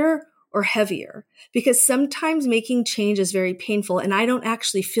lighter or heavier? Because sometimes making change is very painful and I don't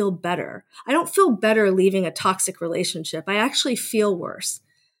actually feel better. I don't feel better leaving a toxic relationship. I actually feel worse,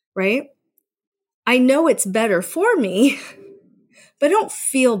 right? I know it's better for me, but I don't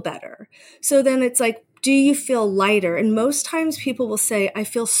feel better. So then it's like, do you feel lighter? And most times people will say, I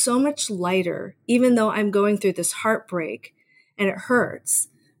feel so much lighter, even though I'm going through this heartbreak and it hurts,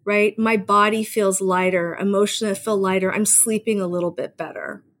 right? My body feels lighter. Emotionally, I feel lighter. I'm sleeping a little bit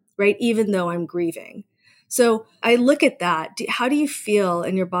better, right? Even though I'm grieving. So I look at that. How do you feel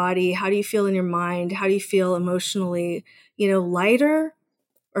in your body? How do you feel in your mind? How do you feel emotionally, lighter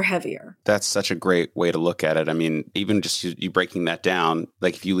or heavier? That's such a great way to look at it. I mean, even just you breaking that down,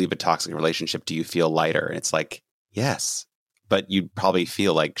 like if you leave a toxic relationship, do you feel lighter? And it's like, yes, but you'd probably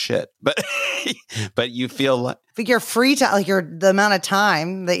feel like shit. But you feel like your free time, like the amount of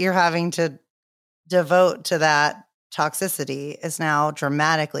time that you're having to devote to that toxicity is now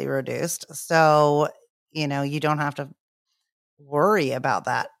dramatically reduced. So, you don't have to worry about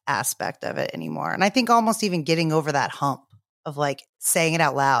that aspect of it anymore. And I think almost even getting over that hump of like saying it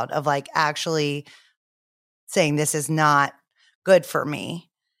out loud, of like actually saying this is not good for me.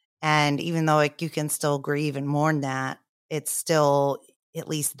 And even though you can still grieve and mourn that, it's still at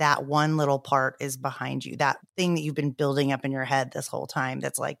least that one little part is behind you. That thing that you've been building up in your head this whole time,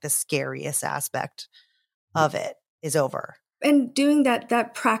 that's like the scariest aspect of it, is over. And doing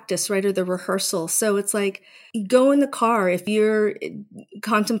that practice, right, or the rehearsal. So it's like, you go in the car if you're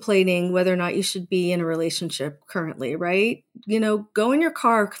contemplating whether or not you should be in a relationship currently, right? Go in your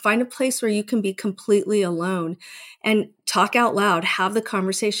car, find a place where you can be completely alone and talk out loud, have the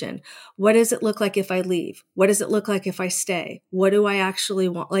conversation. What does it look like if I leave? What does it look like if I stay? What do I actually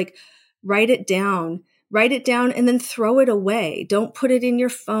want? Like, write it down and then throw it away. Don't put it in your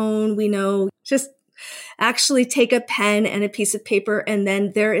phone. Just actually take a pen and a piece of paper. And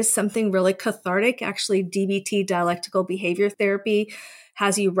then there is something really cathartic. Actually, DBT, dialectical behavior therapy,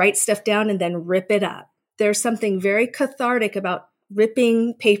 has you write stuff down and then rip it up. There's something very cathartic about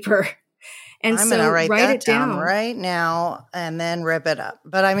ripping paper. And I'm so going to write that it down right now and then rip it up.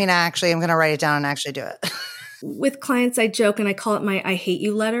 But I mean, actually, I'm going to write it down and actually do it. With clients, I joke and I call it my I hate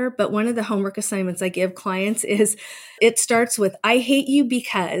you letter. But one of the homework assignments I give clients is it starts with I hate you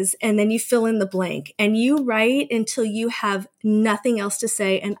because, and then you fill in the blank and you write until you have nothing else to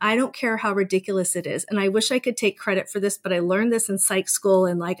say. And I don't care how ridiculous it is. And I wish I could take credit for this, but I learned this in psych school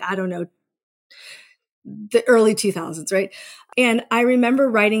in the early 2000s, right? And I remember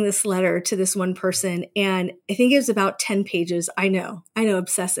writing this letter to this one person, and I think it was about 10 pages. I know,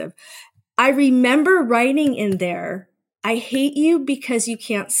 obsessive. I remember writing in there, I hate you because you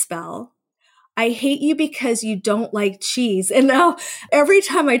can't spell. I hate you because you don't like cheese. And now every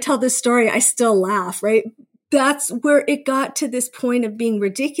time I tell this story, I still laugh, right? That's where it got to this point of being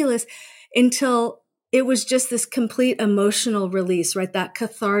ridiculous until it was just this complete emotional release, right? That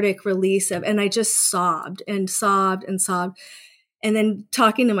cathartic release and I just sobbed and sobbed and sobbed. And then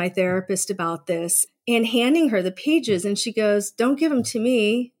talking to my therapist about this and handing her the pages, and she goes, don't give them to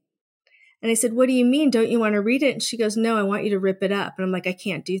me. And I said, what do you mean? Don't you want to read it? And she goes, no, I want you to rip it up. And I'm like, I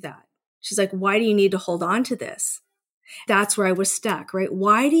can't do that. She's like, why do you need to hold on to this? That's where I was stuck, right?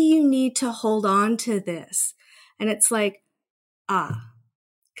 Why do you need to hold on to this? And it's like,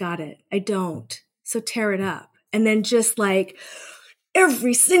 got it. I don't. So tear it up. And then just like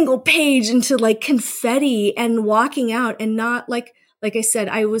every single page into like confetti and walking out, and not like I said,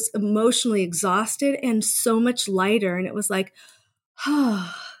 I was emotionally exhausted and so much lighter. And it was like,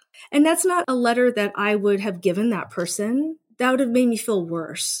 And that's not a letter that I would have given that person. That would have made me feel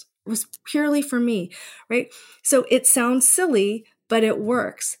worse. It was purely for me, right? So it sounds silly, but it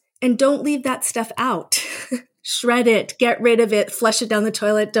works. And don't leave that stuff out. Shred it, get rid of it, flush it down the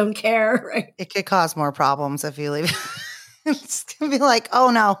toilet, don't care, right? It could cause more problems if you leave it. It's going to be like, oh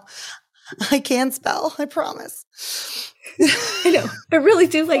no, I can't spell, I promise. I know. I really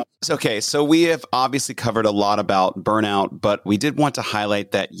do like. Okay, so we have obviously covered a lot about burnout, but we did want to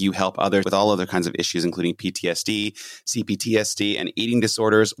highlight that you help others with all other kinds of issues, including PTSD, CPTSD, and eating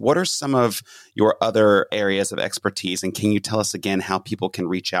disorders. What are some of your other areas of expertise? And can you tell us again how people can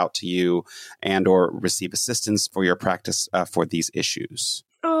reach out to you and or receive assistance for your practice for these issues?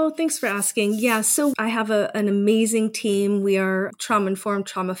 Oh, thanks for asking. Yeah, so I have an amazing team. We are trauma-informed,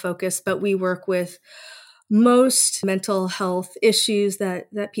 trauma-focused, but we work with most mental health issues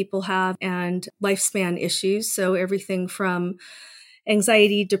that people have and lifespan issues. So everything from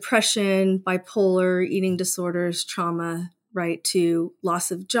anxiety, depression, bipolar, eating disorders, trauma, right, to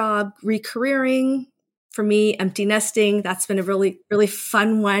loss of job, recareering. For me, empty nesting, that's been a really, really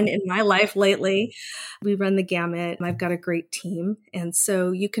fun one in my life lately. We run the gamut. I've got a great team. And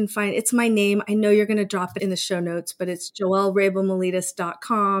so you can find, it's my name. I know you're going to drop it in the show notes, but it's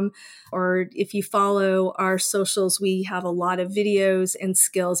joellemaletis.com. Or if you follow our socials, we have a lot of videos and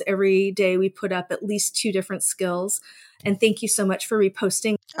skills. Every day we put up at least 2 different skills. And thank you so much for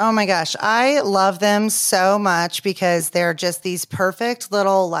reposting. Oh my gosh. I love them so much because they're just these perfect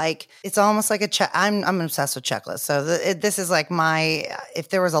little, like, it's almost like a check. I'm obsessed with checklists. So this is like if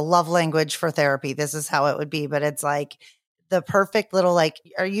there was a love language for therapy, this is how it would be. But it's like the perfect little, like,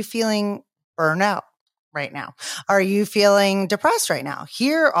 are you feeling burnout right now? Are you feeling depressed right now?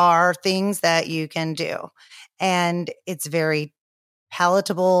 Here are things that you can do. And it's very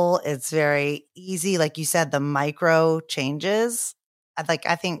palatable. It's very easy. Like you said, the micro changes.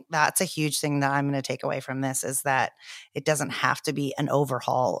 I think that's a huge thing that I'm going to take away from this is that it doesn't have to be an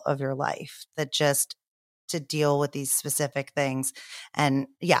overhaul of your life, that just to deal with these specific things. And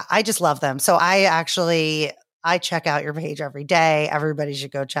yeah, I just love them. So I check out your page every day. Everybody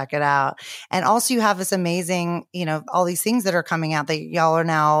should go check it out. And also you have this amazing, all these things that are coming out that y'all are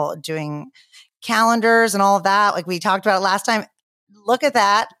now doing calendars and all of that. Like we talked about last time. Look at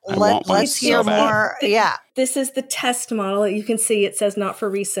that. Let's hear more. Yeah. This is the test model. You can see it says not for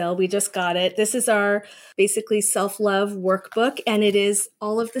resale. We just got it. This is our basically self-love workbook. And it is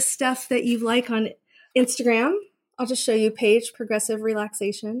all of the stuff that you like on Instagram. I'll just show you a page, progressive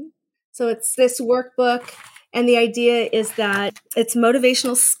relaxation. So it's this workbook. And the idea is that it's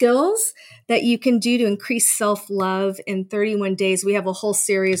motivational skills that you can do to increase self-love in 31 days. We have a whole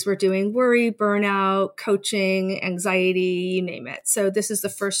series we're doing: worry, burnout, coaching, anxiety, you name it. So this is the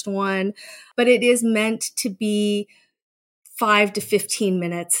first one, but it is meant to be 5 to 15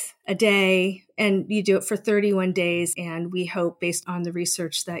 minutes a day, and you do it for 31 days. And we hope, based on the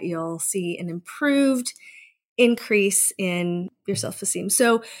research, that you'll see an improved increase in your self-esteem.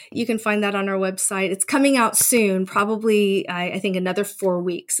 So you can find that on our website. It's coming out soon, probably, I think another 4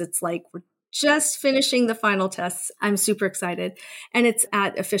 weeks. It's like we're just finishing the final tests. I'm super excited. And it's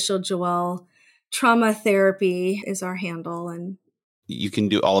at official Joelle. Trauma Therapy is our handle. And you can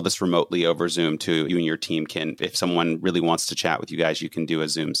do all of this remotely over Zoom too. You and your team can, if someone really wants to chat with you guys, you can do a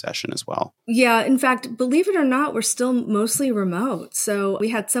Zoom session as well. Yeah. In fact, believe it or not, we're still mostly remote. So we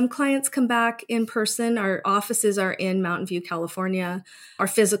had some clients come back in person. Our offices are in Mountain View, California, our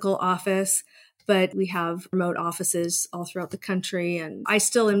physical office, but we have remote offices all throughout the country. And I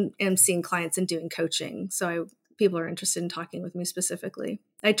still am seeing clients and doing coaching. So people are interested in talking with me specifically.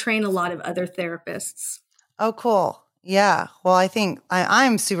 I train a lot of other therapists. Oh, cool. Yeah. Well, I think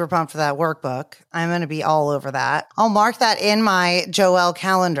I'm super pumped for that workbook. I'm going to be all over that. I'll mark that in my Joelle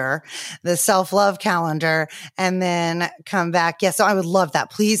calendar, the self-love calendar, and then come back. Yeah. So I would love that.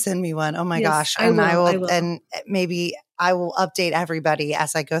 Please send me one. Oh my gosh. I will. And maybe I will update everybody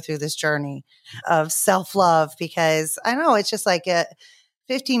as I go through this journey of self-love, because I know it's just like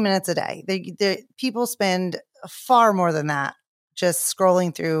 15 minutes a day. People spend far more than that just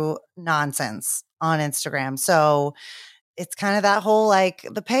scrolling through nonsense on Instagram. So it's kind of that whole, like,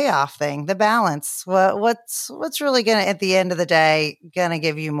 the payoff thing, the balance. What's really going to, at the end of the day, going to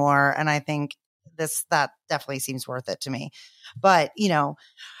give you more? And I think that definitely seems worth it to me. But,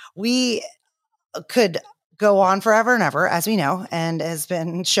 we could go on forever and ever, as we know, and has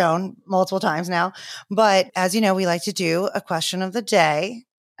been shown multiple times now. But as you know, we like to do a question of the day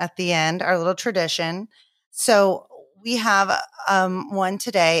at the end, our little tradition. So we have one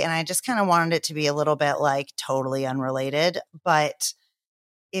today, and I just kind of wanted it to be a little bit like totally unrelated. But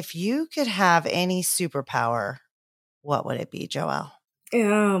if you could have any superpower, what would it be, Joelle?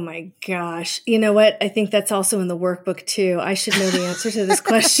 Oh my gosh. You know what? I think that's also in the workbook too. I should know the answer to this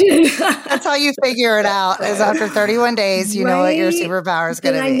question. That's how you figure it out, is after 31 days, you know what your superpower is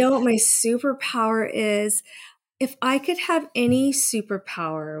going to be. I know what my superpower is. If I could have any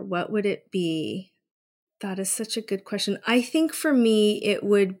superpower, what would it be? That is such a good question. I think for me, it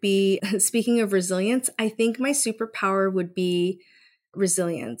would be, speaking of resilience, I think my superpower would be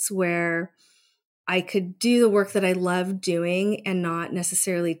resilience, where I could do the work that I love doing and not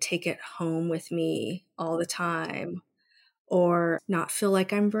necessarily take it home with me all the time, or not feel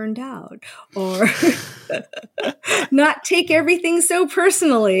like I'm burned out, or not take everything so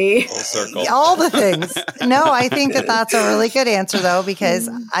personally. Full circle. All the things. No, I think that that's a really good answer, though, because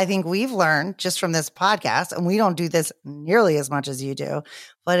I think we've learned just from this podcast, and we don't do this nearly as much as you do,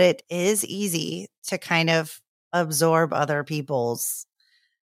 but it is easy to kind of absorb other people's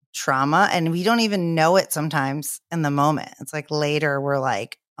trauma, and we don't even know it sometimes in the moment. It's like later we're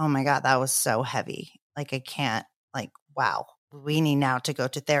like, oh my God, that was so heavy. Like I can't, like, wow, we need now to go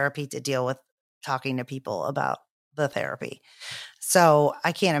to therapy to deal with talking to people about the therapy. So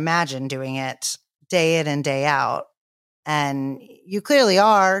I can't imagine doing it day in and day out. And you clearly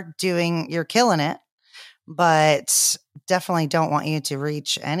are you're killing it, but definitely don't want you to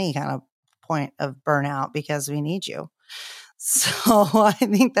reach any kind of point of burnout because we need you. So I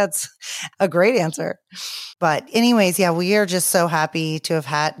think that's a great answer. But anyways, yeah, we are just so happy to have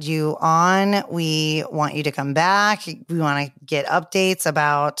had you on. We want you to come back. We want to get updates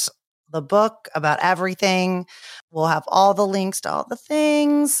about the book, about everything. We'll have all the links to all the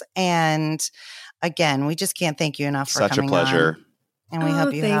things. And again, we just can't thank you enough for coming on. Such a pleasure. And we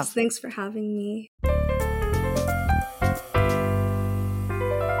hope you have. Thanks for having me.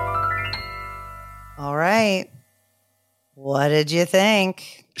 All right. What did you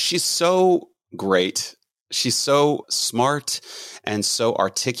think? She's so great. She's so smart and so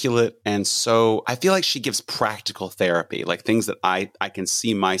articulate. And so I feel like she gives practical therapy, like things that I can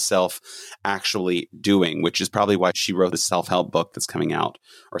see myself actually doing, which is probably why she wrote the self-help book that's coming out,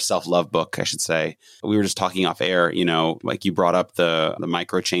 or self-love book, I should say. We were just talking off air, like you brought up the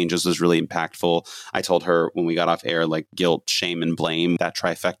micro changes was really impactful. I told her when we got off air, like guilt, shame, and blame, that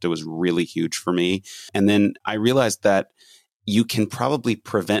trifecta was really huge for me. And then I realized that you can probably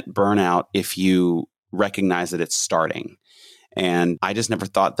prevent burnout if you recognize that it's starting. And I just never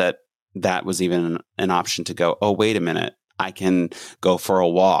thought that that was even an option to go, oh, wait a minute, I can go for a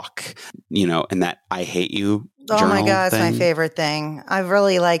walk, and that I hate you. Oh my God, it's my favorite thing. I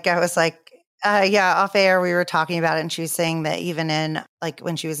was like, off air, we were talking about it, and she was saying that even in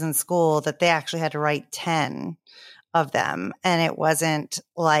when she was in school, that they actually had to write 10 of them. And it wasn't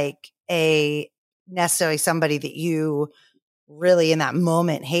like necessarily somebody that you really in that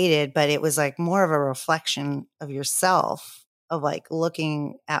moment hated, but it was like more of a reflection of yourself, of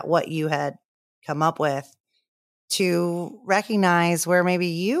looking at what you had come up with to recognize where maybe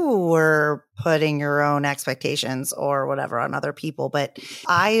you were putting your own expectations or whatever on other people. But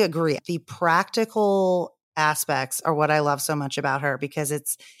I agree. The practical aspects are what I love so much about her, because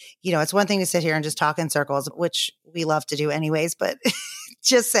it's one thing to sit here and just talk in circles, which we love to do anyways, but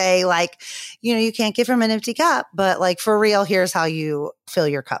just say you can't give from an empty cup, but for real, here's how you fill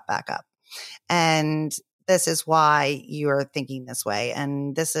your cup back up. And this is why you are thinking this way.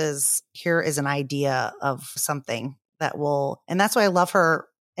 And here is an idea of something that and that's why I love her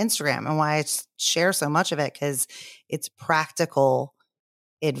Instagram and why I share so much of it, because it's practical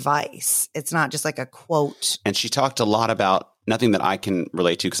advice. It's not just like a quote. And she talked a lot about nothing that I can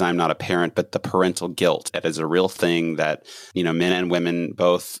relate to because I'm not a parent, but the parental guilt. It is a real thing that, men and women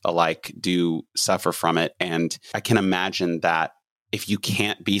both alike do suffer from it. And I can imagine that if you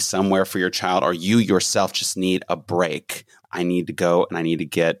can't be somewhere for your child, or you yourself just need a break, I need to go and I need to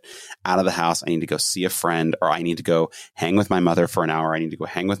get out of the house. I need to go see a friend, or I need to go hang with my mother for an hour. I need to go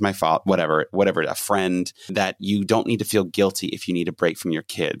hang with my father, whatever, a friend, that you don't need to feel guilty if you need a break from your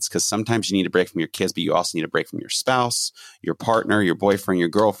kids. Because sometimes you need a break from your kids, but you also need a break from your spouse, your partner, your boyfriend, your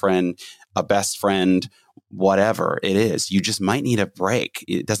girlfriend, a best friend, whatever it is. You just might need a break.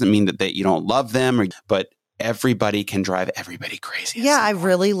 It doesn't mean that you don't love them, but everybody can drive everybody crazy. Yeah, I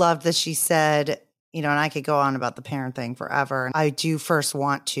really loved that she said, and I could go on about the parent thing forever. I do first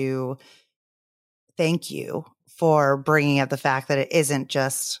want to thank you for bringing up the fact that it isn't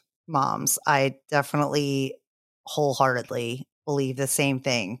just moms. I definitely wholeheartedly believe the same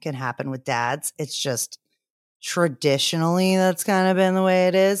thing can happen with dads. It's just traditionally that's kind of been the way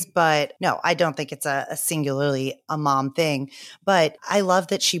it is. But no, I don't think it's a singularly a mom thing. But I love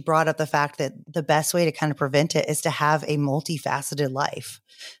that she brought up the fact that the best way to kind of prevent it is to have a multifaceted life,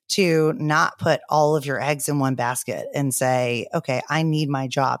 to not put all of your eggs in one basket and say, okay, I need my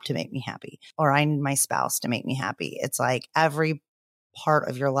job to make me happy, or I need my spouse to make me happy. It's like every part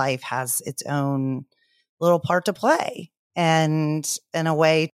of your life has its own little part to play. And in a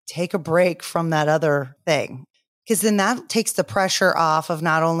way, take a break from that other thing. Because then that takes the pressure off of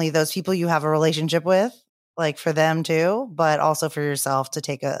not only those people you have a relationship with, for them too, but also for yourself to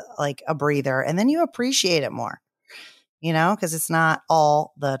take a breather. And then you appreciate it more, because it's not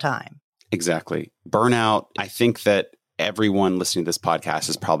all the time. Exactly. Burnout, I think that everyone listening to this podcast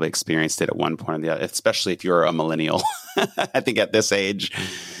has probably experienced it at one point or the other, especially if you're a millennial. I think at this age.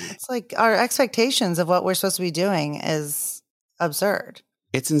 It's like our expectations of what we're supposed to be doing is absurd.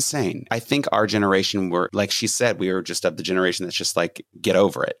 It's insane. I think our generation were, like she said, we were just of the generation that's just like, get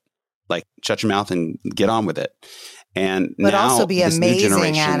over it. Like, shut your mouth and get on with it. And but now, also be this new amazing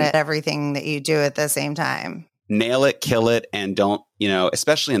generation, at it, everything that you do at the same time. Nail it, kill it, and don't,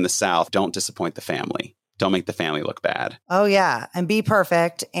 especially in the South, don't disappoint the family. Don't make the family look bad. Oh, yeah. And be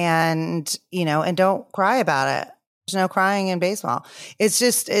perfect and, and don't cry about it. There's no crying in baseball.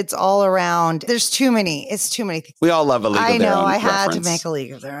 It's all around. It's too many things. We all love a league of their own I reference. had to make a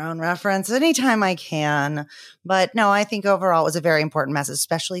league of their own reference anytime I can. But no, I think overall it was a very important message,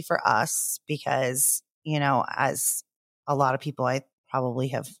 especially for us, because, as a lot of people, I probably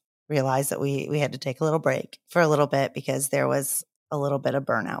have realized that we had to take a little break for a little bit because there was a little bit of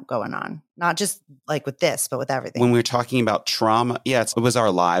burnout going on, not just like with this, but with everything. When we were talking about trauma, it was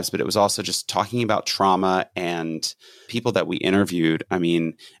our lives, but it was also just talking about trauma and people that we interviewed. I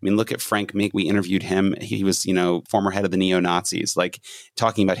mean, look at Frank Meek. We interviewed him. He was, former head of the neo-Nazis, like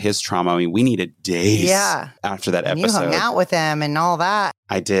talking about his trauma. I mean, we needed days after that episode. You hung out with him and all that.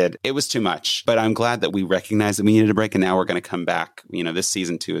 I did. It was too much, but I'm glad that we recognized that we needed a break, and now we're going to come back. This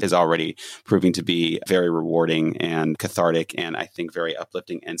season 2 is already proving to be very rewarding and cathartic, and I think very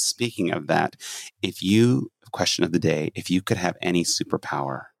uplifting. And speaking of that, question of the day, if you could have any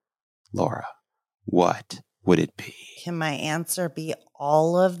superpower, Laura, what would it be? Can my answer be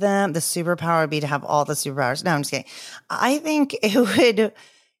all of them? The superpower would be to have all the superpowers. No, I'm just kidding. I think it would,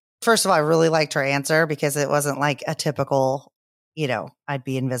 first of all, I really liked her answer because it wasn't like a typical, I'd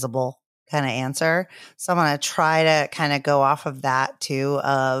be invisible kind of answer. So I'm going to try to kind of go off of that too,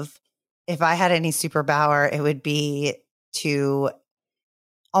 of if I had any superpower, it would be to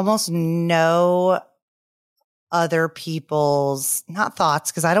almost know other people's, not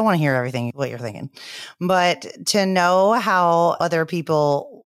thoughts, because I don't want to hear everything what you're thinking, but to know how other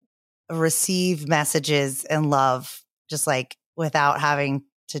people receive messages and love, just like without having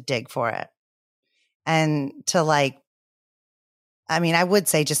to dig for it. And to I would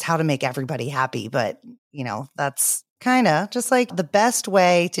say just how to make everybody happy, but that's kind of just like the best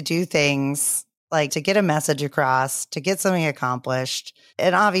way to do things, like to get a message across, to get something accomplished.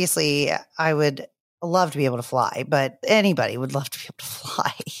 And obviously I would love to be able to fly, but anybody would love to be able to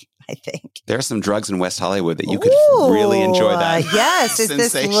fly, I think. There are some drugs in West Hollywood that you could really enjoy that. Yes. Is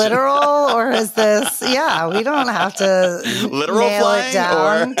this literal or is this, we don't have to literal nail flying it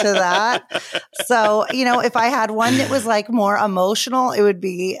down to that. So, if I had one that was like more emotional, it would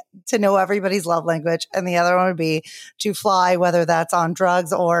be to know everybody's love language. And the other one would be to fly, whether that's on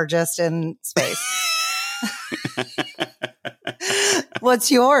drugs or just in space. What's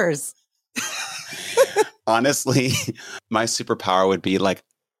yours? Honestly, my superpower would be like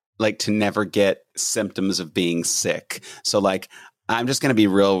to never get symptoms of being sick. So I'm just going to be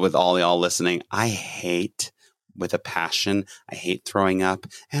real with all y'all listening. I hate with a passion. I hate throwing up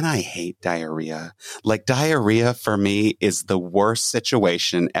and I hate diarrhea. Diarrhea for me is the worst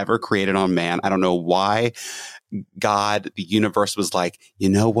situation ever created on man. I don't know why God, the universe was like, you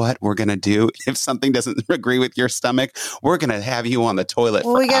know what we're going to do? If something doesn't agree with your stomach, we're going to have you on the toilet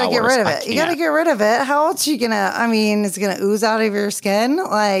for hours. We got to get rid of it. You got to get rid of it. How else are you going to, is it going to ooze out of your skin?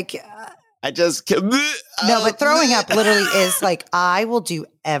 I just no, but throwing up literally is I will do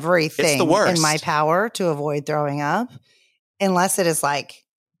everything in my power to avoid throwing up, unless it is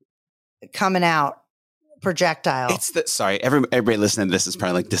coming out projectile. Sorry, everybody listening to this is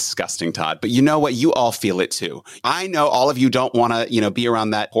probably disgusting, Todd, but you know what? You all feel it too. I know all of you don't want to, be around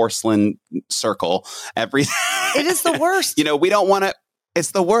that porcelain circle. It is the worst. We don't want to.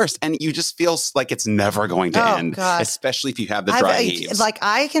 It's the worst. And you just feel like it's never going to end, God. Especially if you have the dry heaves.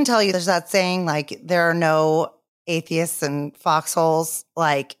 I can tell you there's that saying, there are no atheists in foxholes,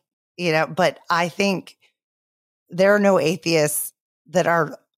 but I think there are no atheists that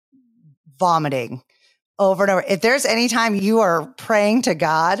are vomiting over and over. If there's any time you are praying to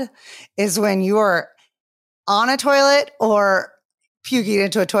God is when you are on a toilet or puking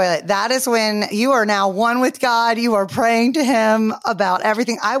into a toilet. That is when you are now one with God. You are praying to him about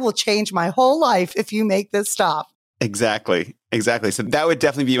everything. I will change my whole life if you make this stop. Exactly. So that would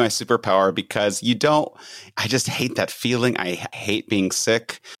definitely be my superpower because I just hate that feeling. I hate being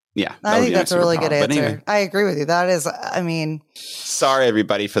sick. Yeah. I think that's a really good answer. Anyway. I agree with you. That is, sorry,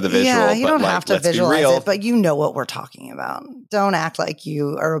 everybody, for the visual. Yeah, you don't have to visualize it, but you know what we're talking about. Don't act like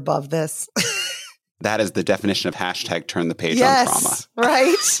you are above this. That is the definition of hashtag turn the page on trauma.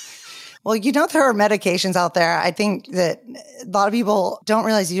 Right? Well, there are medications out there. I think that a lot of people don't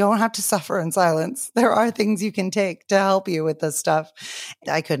realize you don't have to suffer in silence. There are things you can take to help you with this stuff.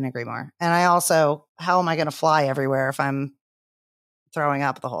 I couldn't agree more. And I also, how am I going to fly everywhere if I'm throwing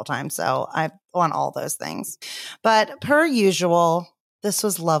up the whole time? So I want all those things. But per usual, this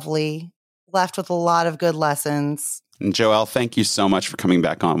was lovely. Left with a lot of good lessons. And Joelle, thank you so much for coming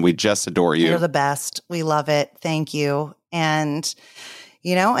back on. We just adore you. You're the best. We love it. Thank you. And,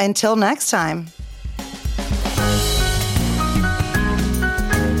 until next time.